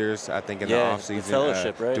Commanders, I think, in the offseason,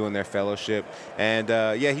 fellowship, right? Doing their fellowship. And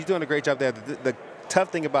he's doing a great job there. The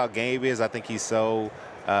tough thing about Gabe is I think he's so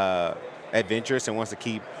adventurous and wants to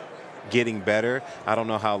keep getting better. I don't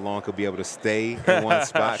know how long he'll be able to stay in one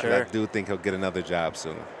spot. Sure. I do think he'll get another job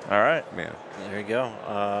soon. All right. Man. There you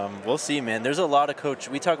go. We'll see, man. There's a lot of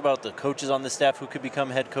we talk about the coaches on the staff who could become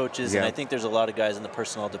head coaches, and I think there's a lot of guys in the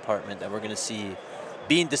personnel department that we're going to see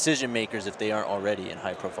being decision makers if they aren't already in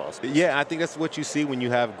high profile schools. Yeah, I think that's what you see when you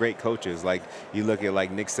have great coaches. Like, you look at like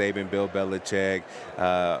Nick Saban, Bill Belichick,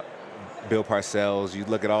 Bill Parcells. You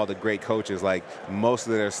look at all the great coaches, like most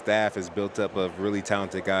of their staff is built up of really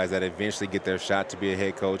talented guys that eventually get their shot to be a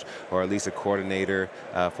head coach or at least a coordinator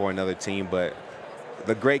for another team. But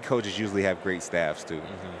the great coaches usually have great staffs too.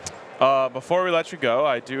 Mm-hmm. Before we let you go,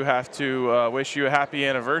 I do have to wish you a happy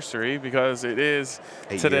anniversary because it is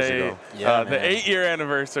 8 today years the ago. 8-year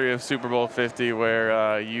anniversary of Super Bowl 50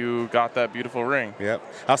 where you got that beautiful ring. Yep.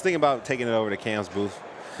 I was thinking about taking it over to Cam's booth.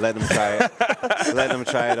 Let them try it. Let them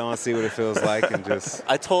try it on, see what it feels like, and just.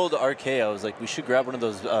 I told RK, I was like, we should grab one of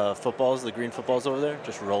those footballs, the green footballs over there,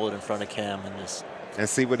 just roll it in front of Cam and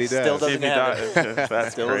see what he does. Still doesn't have it.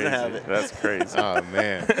 That's Still crazy. doesn't have it. That's crazy. Oh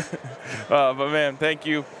man. But man, thank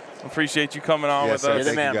you. Appreciate you coming on with sir. us. You're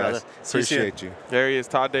the man, Thank you, brother. guys. Appreciate you. There he is,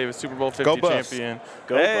 Todd Davis, Super Bowl 50 Go Buffs. champion.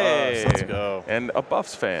 Go Buffs. Let's go. And a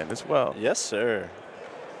Buffs fan as well. Yes, sir.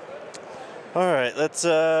 All right, let's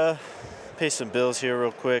pay some bills here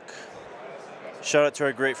real quick. Shout out to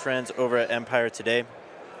our great friends over at Empire Today.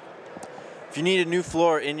 If you need a new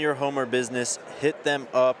floor in your home or business, hit them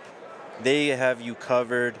up. They have you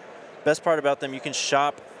covered. Best part about them, you can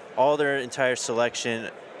shop all their entire selection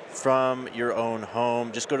from your own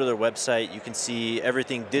home. Just go to their website. You can see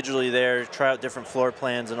everything digitally there, try out different floor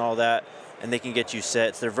plans and all that, and they can get you set.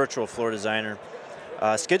 It's their virtual floor designer.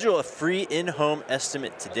 Schedule a free in-home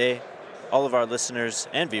estimate today. all of our listeners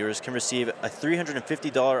and viewers can receive a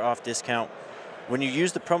 $350 off discount when you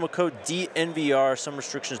use the promo code DNVR. Some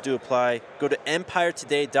restrictions do apply. Go to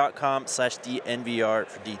empiretoday.com/DNVR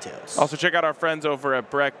for details. Also, check out our friends over at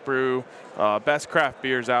Breck Brew, best craft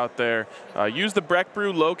beers out there. Use the Breck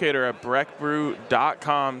Brew locator at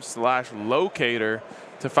breckbrew.com/locator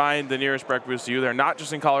to find the nearest Breck Brews to you. They're not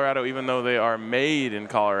just in Colorado, even though they are made in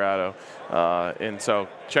Colorado. And so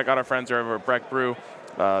check out our friends over at Breck Brew.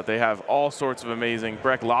 They have all sorts of amazing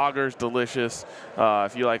Breck lagers, delicious.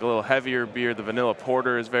 If you like a little heavier beer, the vanilla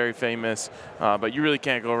porter is very famous. But you really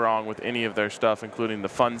can't go wrong with any of their stuff, including the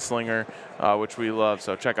Fun Slinger, which we love.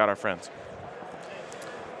 So check out our friends.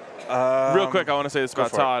 Real quick, I want to say this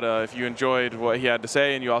about Todd. If you enjoyed what he had to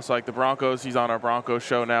say and you also like the Broncos, he's on our Broncos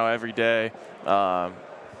show now every day.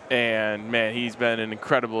 And, man, he's been an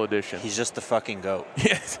incredible addition. He's just the fucking GOAT.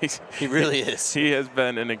 Yes, he really is. He has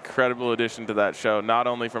been an incredible addition to that show, not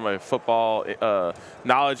only from a football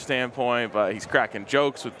knowledge standpoint, but he's cracking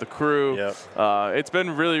jokes with the crew. Yep. It's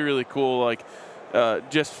been really, really cool. Like,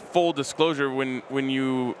 just full disclosure, when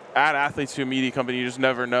you add athletes to a media company, you just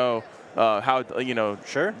never know how,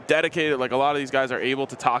 Sure. dedicated. Like, a lot of these guys are able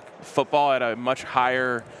to talk football at a much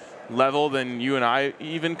higher level than you and I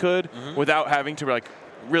even could without having to, like,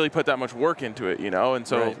 really put that much work into it, and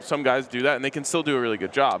so some guys do that and they can still do a really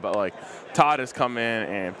good job, but like Todd has come in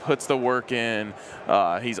and puts the work in.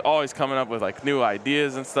 He's always coming up with like new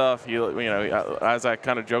ideas and stuff. He, as I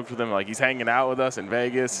kind of joked with him, like he's hanging out with us in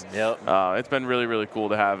Vegas. Yep. It's been really, really cool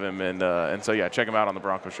to have him, and so yeah, check him out on the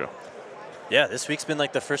Broncos show. Yeah, this week's been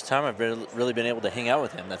like the first time I've really been able to hang out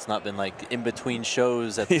with him. That's not been like in between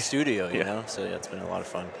shows at the studio, you know. So yeah, it's been a lot of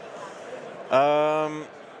fun.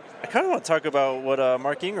 I kind of want to talk about what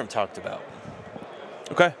Mark Ingram talked about.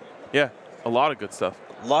 Okay. Yeah, a lot of good stuff.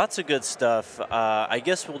 Lots of good stuff. I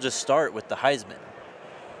guess we'll just start with the Heisman.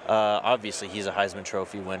 Obviously, he's a Heisman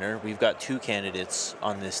Trophy winner. We've got 2 candidates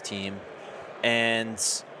on this team. And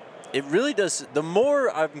it really does. The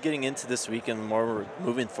more I'm getting into this week and the more we're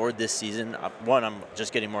moving forward this season, one, I'm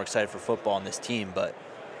just getting more excited for football on this team. But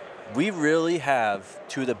we really have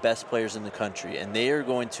 2 of the best players in the country. And they are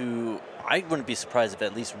going to, I wouldn't be surprised if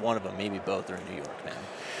at least one of them, maybe both, are in New York, man.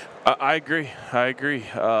 I agree.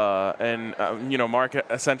 Mark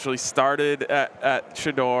essentially started at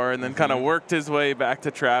Shedeur and then kind of worked his way back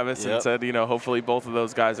to Travis and said, hopefully both of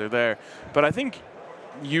those guys are there. But I think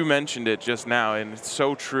you mentioned it just now, and it's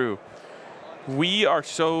so true. We are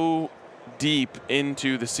so deep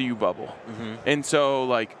into the CU bubble. And so,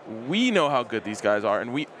 like, we know how good these guys are,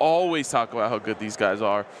 and we always talk about how good these guys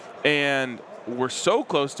are. And we're so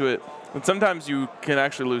close to it that sometimes you can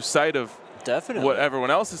actually lose sight of what everyone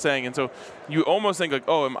else is saying. And so you almost think like,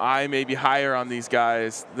 oh, am I maybe higher on these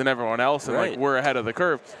guys than everyone else? And like, we're ahead of the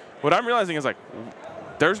curve. What I'm realizing is like,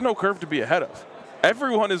 there's no curve to be ahead of.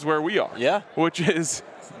 Everyone is where we are. Yeah. Which is,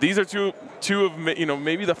 these are two of,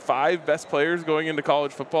 maybe the 5 best players going into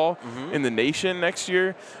college football in the nation next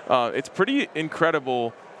year. It's pretty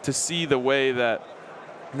incredible to see the way that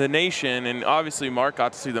the nation, and obviously Mark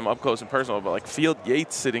got to see them up close and personal, but like Field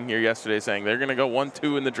Yates sitting here yesterday saying they're going to go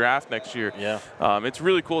 1-2 in the draft next year. Yeah. It's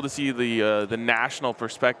really cool to see the national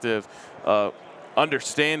perspective,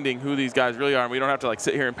 understanding who these guys really are, and we don't have to like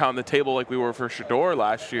sit here and pound the table like we were for Shedeur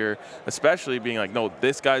last year, especially being like, no,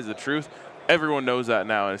 this guy's the truth. Everyone knows that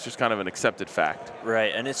now, and it's just kind of an accepted fact.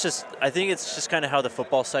 Right, and I think it's just kind of how the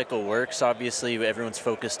football cycle works. Obviously, everyone's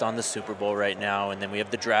focused on the Super Bowl right now, and then we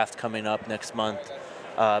have the draft coming up next month.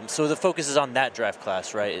 So the focus is on that draft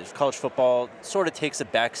class, right? College football sort of takes a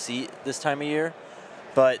back seat this time of year.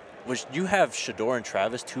 But you have Shedeur and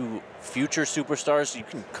Travis, 2 future superstars,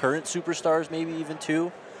 current superstars, maybe even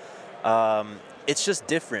 2. It's just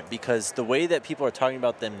different because the way that people are talking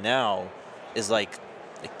about them now is like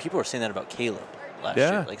people are saying that about Caleb last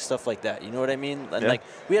year, like stuff like that. You know what I mean? And like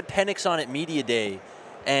we had Penix on at Media Day,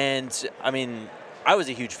 and I mean, I was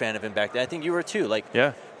a huge fan of him back then. I think you were too.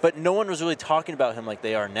 But no one was really talking about him like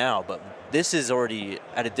they are now. But this is already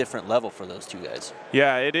at a different level for those 2 guys.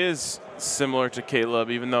 Yeah, it is similar to Caleb,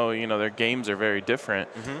 even though, their games are very different.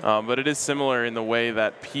 But it is similar in the way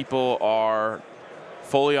that people are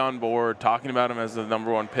fully on board, talking about him as the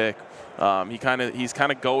number 1 pick. He's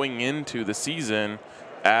kind of going into the season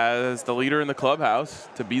as the leader in the clubhouse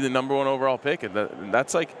to be the number 1 overall pick. And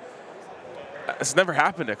that's like, it's never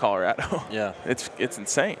happened at Colorado. Yeah. It's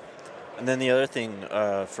insane. And then the other thing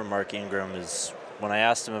from Mark Ingram is when I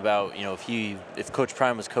asked him about, if Coach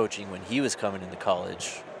Prime was coaching when he was coming into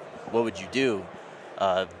college, what would you do?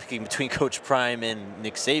 Picking between Coach Prime and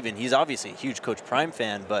Nick Saban, he's obviously a huge Coach Prime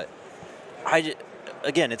fan, but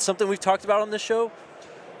again, it's something we've talked about on this show.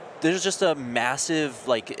 there's just a massive,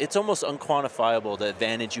 like, it's almost unquantifiable the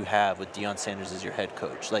advantage you have with Deion Sanders as your head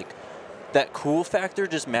coach. Like, that cool factor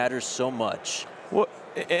just matters so much. Well,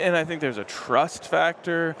 and I think there's a trust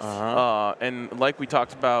factor. And like we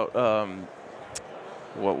talked about,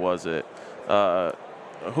 what was it?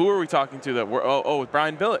 Who are we talking to that we're, with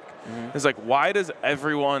Brian Billick. It's like, why does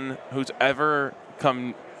everyone who's ever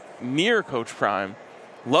come near Coach Prime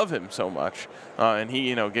love him so much? And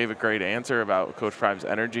he, gave a great answer about Coach Prime's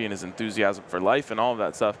energy and his enthusiasm for life and all of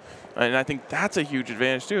that stuff. And I think that's a huge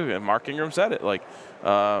advantage too. And Mark Ingram said it, like,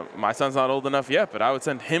 my son's not old enough yet, but I would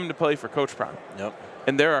send him to play for Coach Prime. Yep.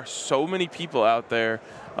 And there are so many people out there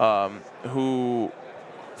who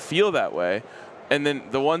feel that way. And then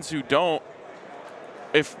the ones who don't,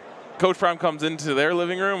 if Coach Prime comes into their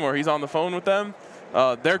living room or he's on the phone with them,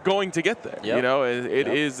 they're going to get there. Yep. It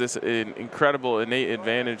is this incredible innate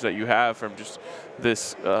advantage that you have from just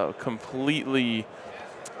this completely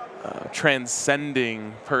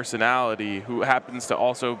transcending personality who happens to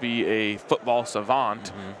also be a football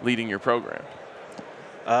savant leading your program.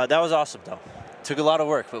 That was awesome, though. Took a lot of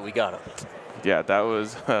work, but we got it. Yeah, that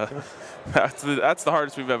was that's the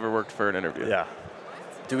hardest we've ever worked for an interview. Yeah.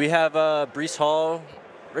 Do we have Breece Hall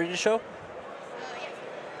ready to show?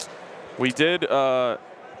 We did.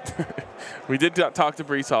 We did talk to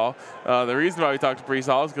Breece Hall. The reason why we talked to Breece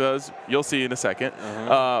Hall is because you'll see in a second.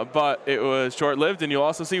 But it was short-lived, and you'll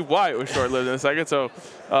also see why it was short-lived in a second. So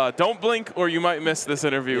don't blink, or you might miss this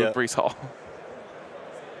interview with Breece Hall.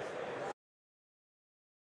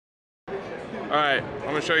 All right, I'm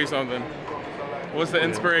going to show you something. What's the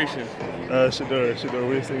inspiration? Shedeur.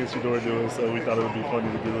 We were seeing Shedeur do it, so we thought it would be funny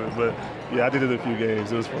to do it. But yeah, I did it a few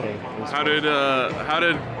games. It was fun. How did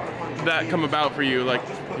that come about for you? Like,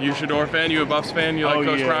 you a Shedeur fan? You a Buffs fan? You like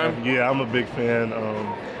Coach Prime? Yeah, I'm a big fan.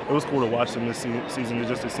 It was cool to watch them this season,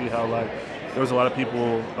 just to see how, like, there was a lot of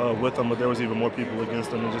people with them, but there was even more people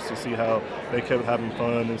against them, and just to see how they kept having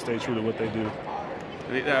fun and stayed true to what they do.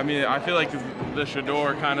 I mean, I feel like the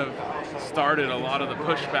Shedeur kind of started a lot of the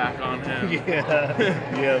pushback on him.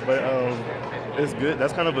 Yeah, but it's good.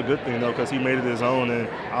 That's kind of a good thing, though, because he made it his own, and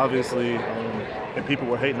obviously, and people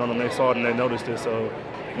were hating on him. They saw it and they noticed it. So,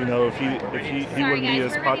 if he wouldn't be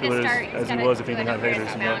as popular as he was if he didn't have haters.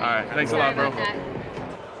 All right, thanks a lot, bro.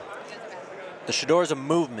 The Shedeur is a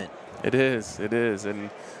movement. It is, and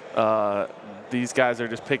these guys are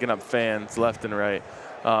just picking up fans left and right.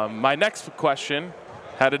 My next question,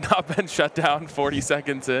 had it not been shut down 40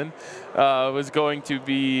 seconds in, was going to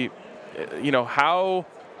be, how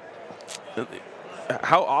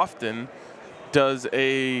often does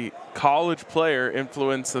a college player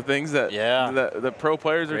influence the things that the pro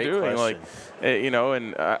players are doing? Question.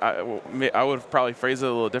 And I would have probably phrased it a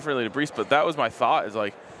little differently to Breece, but that was my thought, is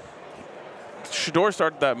like, Shedeur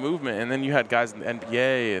started that movement, and then you had guys in the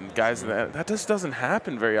NBA and guys in that just doesn't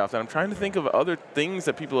happen very often. I'm trying to think of other things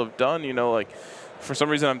that people have done, like, for some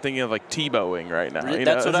reason I'm thinking of like Tebowing right now.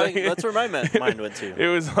 That's where my mind went to. It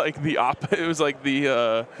was like it was like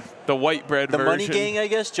the white bread version. The Money Gang, I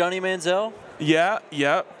guess, Johnny Manziel? Yeah.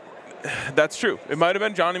 That's true. It might have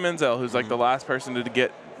been Johnny Manziel, who's like the last person to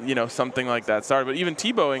get, something like that started. But even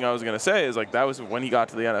Tebowing, I was going to say, is like that was when he got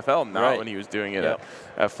to the NFL, not when he was doing it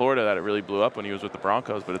at Florida, that it really blew up when he was with the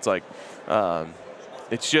Broncos. But it's like,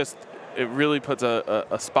 it really puts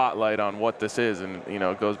a spotlight on what this is. And,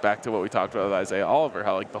 it goes back to what we talked about with Isaiah Oliver,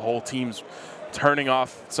 how like the whole team's turning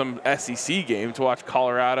off some SEC game to watch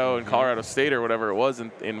Colorado and Colorado State or whatever it was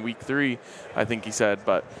in week 3, I think he said.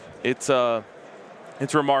 But it's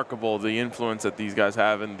remarkable, the influence that these guys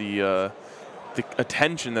have and the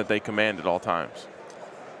attention that they command at all times.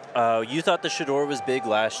 You thought the Shedeur was big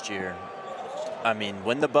last year. I mean,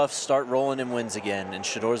 when the Buffs start rolling in wins again, and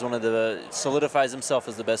Shedeur's solidifies himself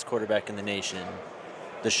as the best quarterback in the nation,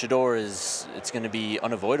 the Shedeur it's going to be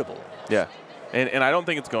unavoidable. Yeah, and I don't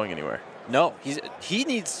think it's going anywhere. No, he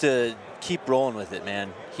needs to keep rolling with it,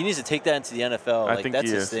 man. He needs to take that into the NFL. I think that's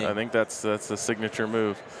he his is. thing. I think that's the signature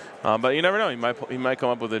move. But you never know. He might come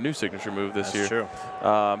up with a new signature move this year. True.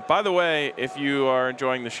 By the way, if you are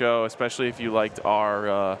enjoying the show, especially if you liked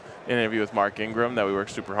our interview with Mark Ingram that we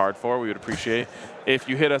worked super hard for, we would appreciate if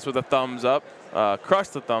you hit us with a thumbs up. Crush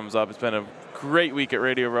the thumbs up. It's been a great week at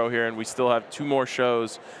Radio Row here, and we still have 2 more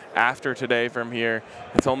shows after today from here.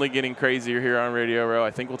 It's only getting crazier here on Radio Row.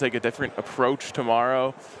 I think we'll take a different approach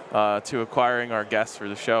tomorrow to acquiring our guests for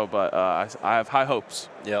the show, but I have high hopes.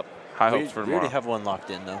 Yep. High hopes for tomorrow. We already have one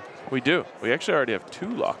locked in, though. We do. We actually already have 2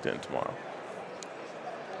 locked in tomorrow.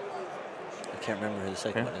 I can't remember who the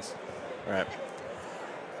second one is. All right.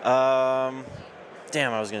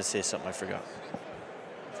 Damn, I was going to say something I forgot.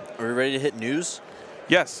 Are we ready to hit news?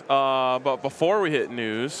 Yes, but before we hit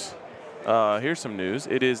news, here's some news.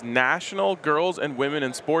 It is National Girls and Women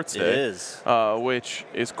in Sports Day. It is. Which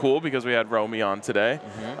is cool because we had Romy on today.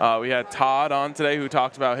 We had Todd on today who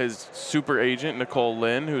talked about his super agent, Nicole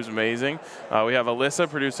Lynn, who's amazing. We have Alyssa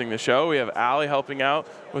producing the show. We have Allie helping out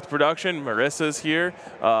with production. Marissa's here.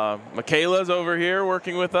 Michaela's over here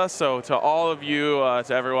working with us. So to all of you,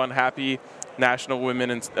 to everyone, happy National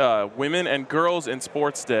Women and Girls in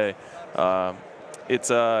Sports Day.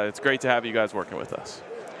 It's great to have you guys working with us.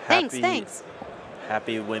 Thanks.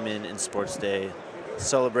 Happy Women in Sports Day.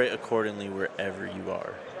 Celebrate accordingly wherever you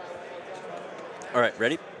are. All right,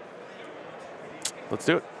 ready? Let's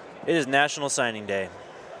do it. It is National Signing Day.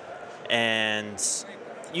 And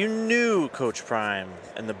you knew Coach Prime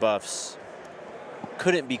and the Buffs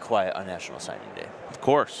couldn't be quiet on National Signing Day. Of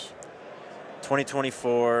course.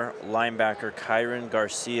 2024 linebacker Kyron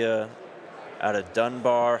Garcia out of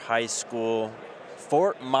Dunbar High School,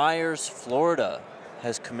 Fort Myers, Florida,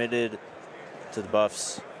 has committed to the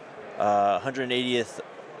Buffs. 180th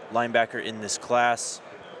linebacker in this class.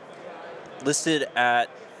 Listed at,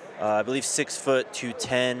 I believe, 6 foot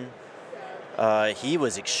 210. He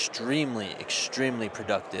was extremely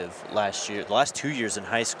productive last year. The last 2 years in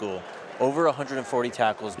high school, over 140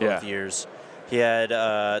 tackles both years. He had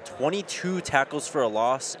 22 tackles for a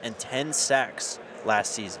loss and 10 sacks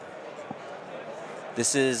last season.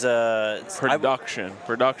 This is production.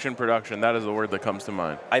 That is the word that comes to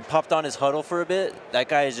mind. I popped on his huddle for a bit. That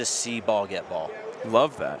guy is just see ball, get ball.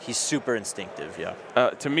 Love that. He's super instinctive, yeah.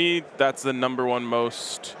 To me, that's the number one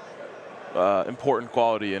most important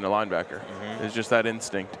quality in a linebacker. Is just that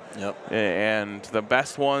instinct. Yep. And the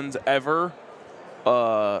best ones ever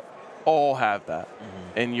all have that.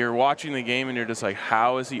 And you're watching the game and you're just like,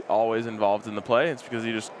 how is he always involved in the play? It's because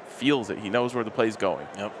he just feels it. He knows where the play's going.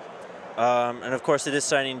 Yep. And of course, it is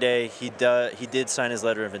signing day. He did sign his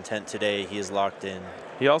letter of intent today. He is locked in.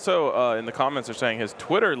 He also, in the comments, are saying his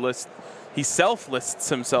Twitter list, he self-lists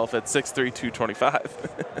himself at 6'3", 225.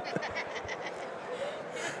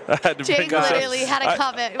 Jake literally had a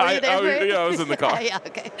comment. Were you there? Yeah, I was in the car. Yeah,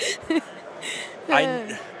 okay.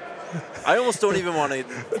 I almost don't even want to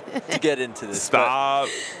get into this. Stop.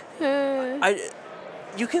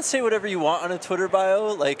 You can say whatever you want on a Twitter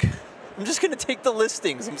bio. Like, I'm just going to take the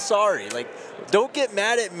listings. I'm sorry. Like, don't get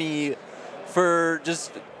mad at me for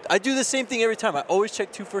just... I do the same thing every time. I always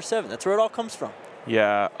check 247. That's where it all comes from.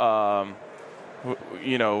 Yeah.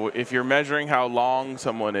 You know, if you're measuring how long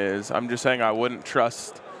someone is, I'm just saying I wouldn't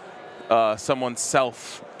trust someone's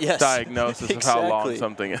self-diagnosis of how long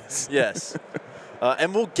something is. Yes.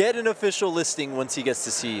 And we'll get an official listing once he gets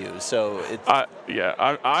to see you. So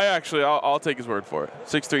I'll take his word for it.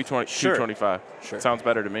 6'3", 225. Sure. Sounds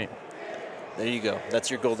better to me. There you go.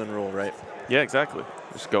 That's your golden rule, right? Yeah, exactly.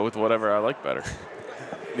 Just go with whatever I like better.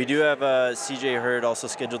 We do have C.J. Hurd also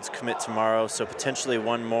scheduled to commit tomorrow, so potentially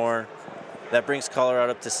one more. That brings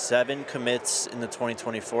Colorado up to 7 commits in the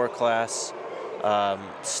 2024 class.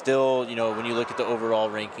 Still, you know, when you look at the overall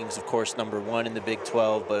rankings, of course, number 1 in the Big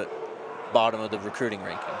 12, but bottom of the recruiting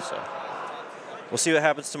rankings. So we'll see what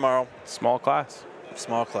happens tomorrow. Small class.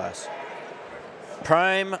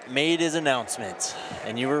 Prime made his announcement,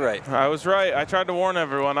 and you were right. I was right. I tried to warn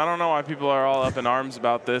everyone. I don't know why people are all up in arms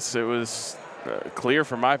about this. It was clear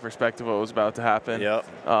from my perspective what was about to happen. Yep.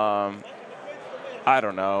 I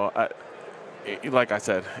don't know. Like I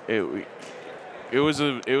said, it was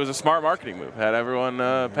a smart marketing move. Had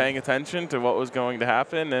everyone paying attention to what was going to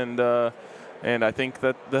happen, and I think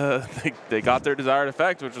that they got their desired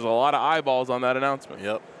effect, which was a lot of eyeballs on that announcement.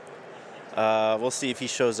 Yep. We'll see if he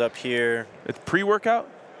shows up here. It's pre-workout?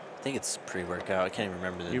 I think it's pre-workout. I can't even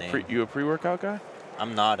remember the name. You a pre-workout guy?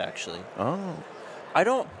 I'm not, actually. Oh.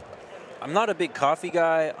 I'm not a big coffee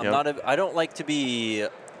guy. I don't like to be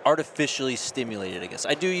artificially stimulated, I guess.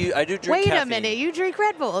 I do drink Wait caffeine. a minute, you drink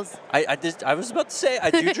Red Bulls. I was about to say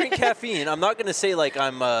I do drink caffeine. I'm not going to say like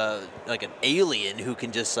I'm like an alien who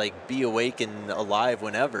can just like be awake and alive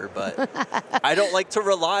whenever, but I don't like to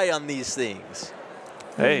rely on these things.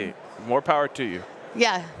 Hey, more power to you.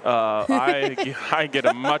 Yeah. I get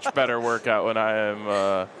a much better workout when I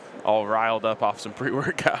am all riled up off some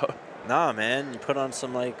pre-workout. Nah, man. You put on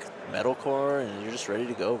some like metalcore and you're just ready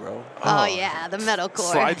to go, bro. Oh yeah, the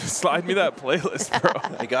metalcore. Slide me that playlist, bro.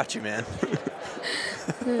 I got you, man.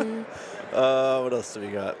 What else do we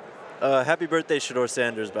got? Happy birthday, Shedeur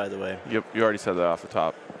Sanders, by the way. Yep, you already said that off the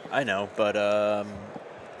top. I know, but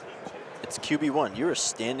it's QB1. You were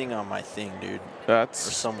standing on my thing, dude.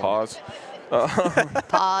 That's pause.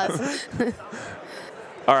 Pause.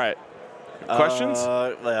 All right. Questions?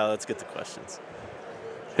 Yeah, let's get to questions.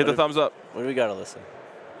 Hit the thumbs up. What do we got to listen?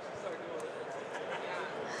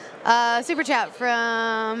 Super chat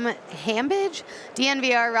from Hambidge.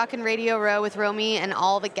 DNVR Rockin' Radio Row with Romy and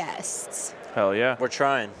all the guests. Hell yeah. We're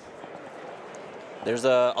trying. There's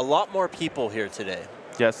a lot more people here today.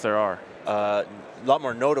 Yes, there are. A lot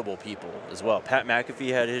more notable people as well. Pat McAfee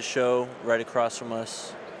had his show right across from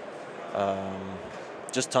us.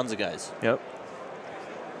 Just tons of guys. Yep.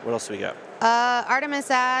 What else do we got?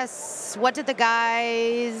 Artemis asks, what did the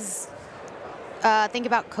guys think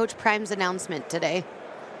about Coach Prime's announcement today?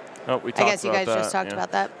 Oh, we talked I guess you about guys just talked yeah.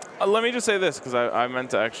 about that. Let me just say this, because I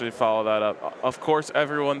meant to actually follow that up. Of course,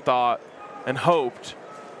 everyone thought and hoped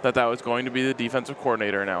that was going to be the defensive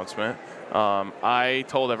coordinator announcement. I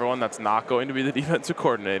told everyone that's not going to be the defensive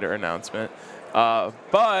coordinator announcement.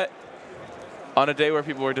 But on a day where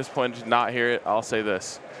people were disappointed to not hear it, I'll say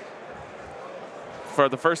this. For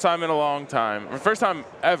the first time in a long time, or first time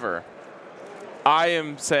ever, I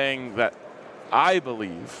am saying that I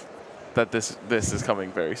believe that this is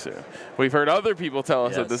coming very soon. We've heard other people tell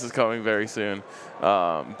us that this is coming very soon,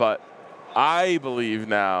 but I believe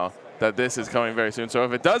now that this is coming very soon. So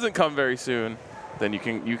if it doesn't come very soon, then you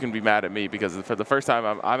can be mad at me, because for the first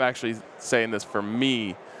time I'm actually saying this for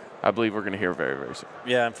me. I believe we're going to hear very, very soon.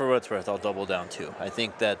 Yeah, and for what it's worth, I'll double down too. I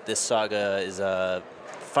think that this saga is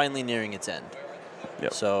finally nearing its end.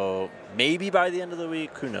 Yep. So maybe by the end of the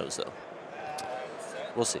week, who knows though?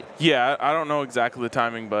 We'll see. Yeah, I don't know exactly the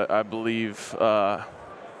timing, but I believe we're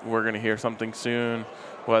going to hear something soon,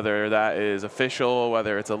 whether that is official,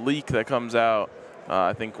 whether it's a leak that comes out.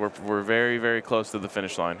 I think we're very, very close to the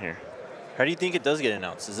finish line here. How do you think it does get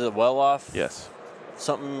announced? Is it a well-off? Yes.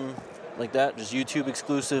 Something like that? Just YouTube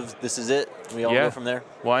exclusive? This is it? We all go from there?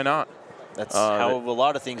 Why not? That's how a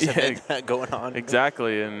lot of things have been going on.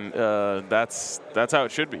 Exactly, and that's how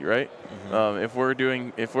it should be, right?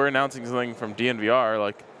 Mm-hmm. If we're announcing something from DNVR,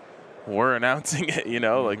 like, we're announcing it,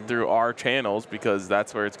 like through our channels, because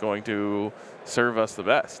that's where it's going to serve us the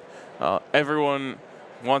best. Everyone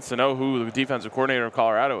wants to know who the defensive coordinator of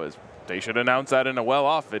Colorado is. They should announce that in a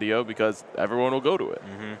well-off video, because everyone will go to it.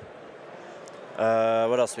 Mm-hmm.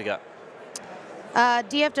 What else we got?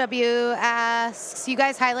 DFW asks, you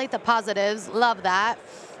guys highlight the positives, love that,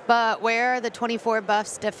 but where are the 24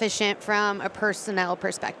 buffs deficient from a personnel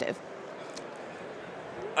perspective?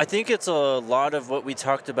 I think it's a lot of what we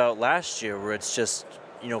talked about last year, where it's just,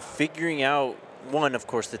 figuring out, one, of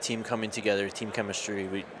course, the team coming together, team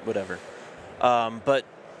chemistry, whatever. But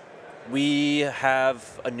we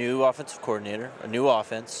have a new offensive coordinator, a new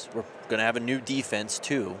offense. We're going to have a new defense,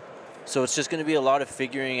 too. So it's just going to be a lot of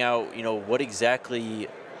figuring out, what exactly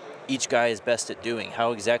each guy is best at doing.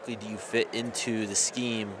 How exactly do you fit into the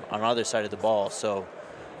scheme on either side of the ball? So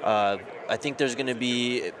I think there's going to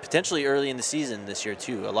be potentially early in the season this year,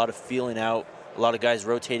 too, a lot of feeling out, a lot of guys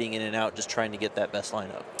rotating in and out, just trying to get that best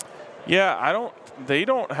lineup. Yeah, they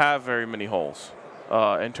don't have very many holes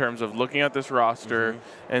in terms of looking at this roster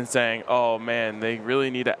and saying, oh, man, they really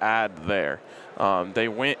need to add there. They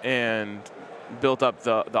went and built up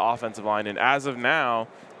the offensive line, and as of now,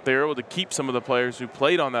 they're able to keep some of the players who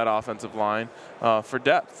played on that offensive line for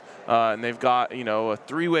depth. And they've got, a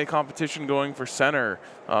three-way competition going for center,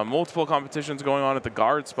 multiple competitions going on at the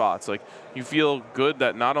guard spots. Like, you feel good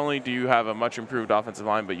that not only do you have a much improved offensive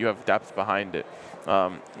line, but you have depth behind it.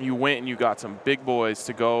 You went and you got some big boys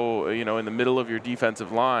to go, in the middle of your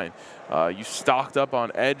defensive line. You stocked up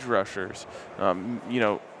on edge rushers.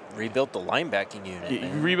 Rebuilt the linebacking unit. You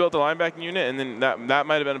rebuilt the linebacking unit, and then that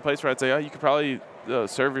might have been a place where I'd say, you could probably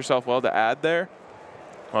serve yourself well to add there.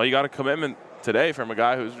 Well, you got a commitment today from a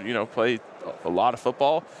guy who's, played a lot of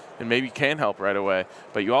football and maybe can help right away.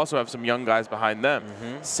 But you also have some young guys behind them.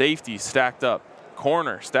 Safety stacked up.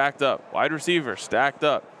 Corner stacked up. Wide receiver stacked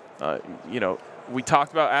up. We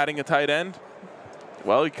talked about adding a tight end.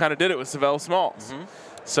 Well, he kind of did it with Savell Smalls.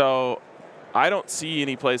 So I don't see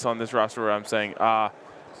any place on this roster where I'm saying,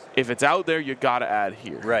 if it's out there, you got to add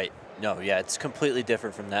here. Right. No, yeah, it's completely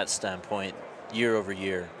different from that standpoint year over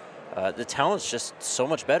year. The talent's just so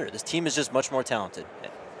much better. This team is just much more talented.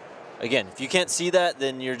 Again, if you can't see that,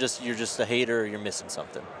 then you're just a hater or you're missing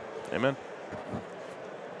something. Amen.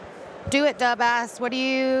 Do It Dub asks, where do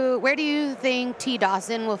you think T.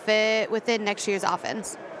 Dawson will fit within next year's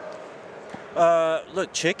offense?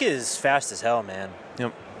 Look, Chick is fast as hell, man.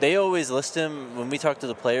 Yep. They always list him, when we talk to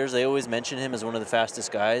the players, they always mention him as one of the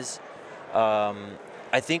fastest guys.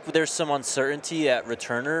 I think there's some uncertainty at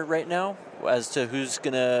returner right now as to who's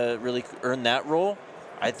going to really earn that role.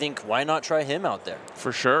 I think why not try him out there?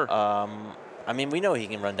 For sure. We know he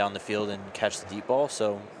can run down the field and catch the deep ball,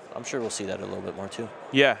 so I'm sure we'll see that a little bit more too.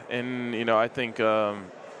 Yeah, and, I think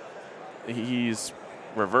he's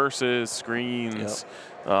reverses, screens,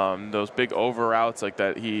 those big over routes like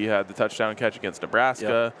that. He had the touchdown catch against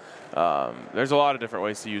Nebraska. There's a lot of different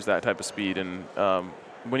ways to use that type of speed. And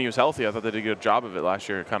when he was healthy, I thought they did a good job of it last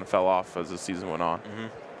year. It kind of fell off as the season went on.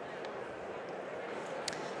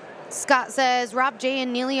 Scott says, Rob J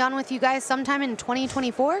and Neely on with you guys sometime in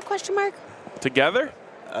 2024? Question mark. Together?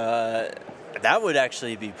 That would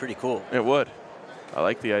actually be pretty cool. It would. I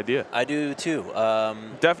like the idea. I do too.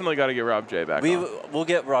 Definitely got to get Rob J back on. We'll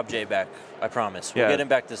get Rob J back. I promise. We'll get him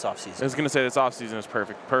back this offseason. I was going to say this offseason is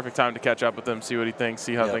perfect. Perfect time to catch up with him, see what he thinks,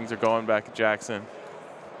 see how things are going back at Jackson.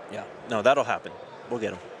 Yeah. No, that'll happen. We'll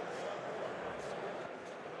get him.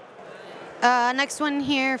 Next one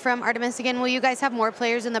here from Artemis again. Will you guys have more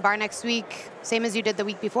players in the bar next week, same as you did the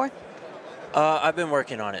week before? I've been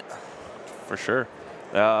working on it. For sure.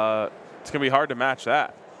 It's going to be hard to match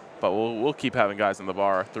that, but we'll keep having guys in the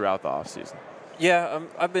bar throughout the offseason. Yeah,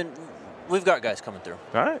 we've got guys coming through.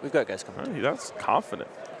 All right. We've got guys coming through. That's confident.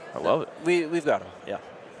 I love it. We've got them, yeah.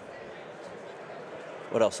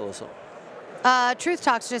 What else, Alyssa? Truth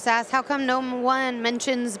Talks just asked, how come no one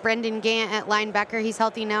mentions Brendan Gant at linebacker? He's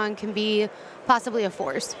healthy now and can be possibly a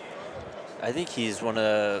force. I think he's one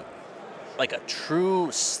of, like, a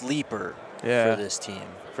true sleeper for this team.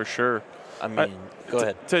 For sure. I mean, go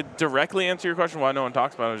ahead. To directly answer your question, why no one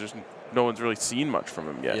talks about it, is just no one's really seen much from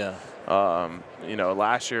him yet. Yeah.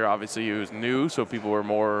 Last year, obviously, he was new, so people were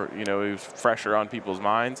more, he was fresher on people's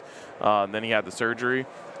minds. Then he had the surgery,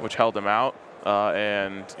 which held him out.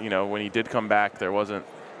 And when he did come back, there wasn't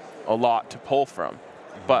a lot to pull from.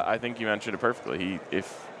 But I think you mentioned it perfectly.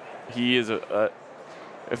 If he is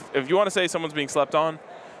if you want to say someone's being slept on,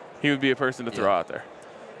 he would be a person to throw out there.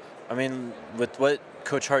 I mean, with what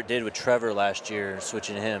Coach Hart did with Trevor last year,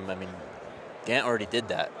 switching him, I mean, Gant already did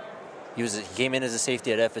that. He came in as a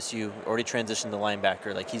safety at FSU, already transitioned to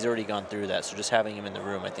linebacker. Like, he's already gone through that. So just having him in the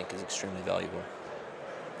room, I think, is extremely valuable.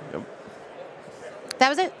 Yep. That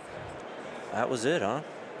was it. That was it, huh?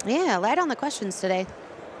 Yeah, light on the questions today.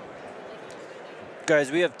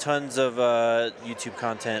 Guys, we have tons of YouTube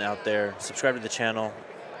content out there. Subscribe to the channel.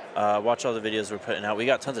 Watch all the videos we're putting out. We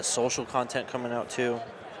got tons of social content coming out, too.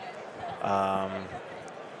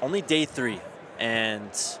 Only day 3, and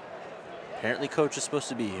apparently Coach is supposed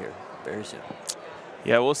to be here very soon.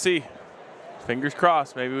 Yeah, we'll see. Fingers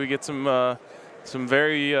crossed. Maybe we get some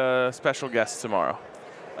very special guests tomorrow.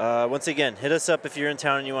 Once again, hit us up if you're in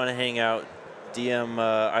town and you want to hang out. DM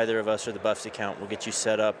either of us or the Buffs account. We'll get you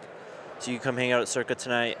set up so you can come hang out at Circa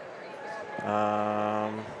tonight.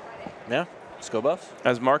 Yeah, let's go Buffs.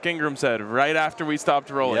 As Mark Ingram said right after we stopped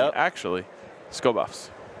rolling, actually, let's go Buffs.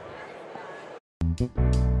 We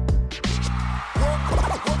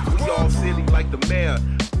all silly like the mayor.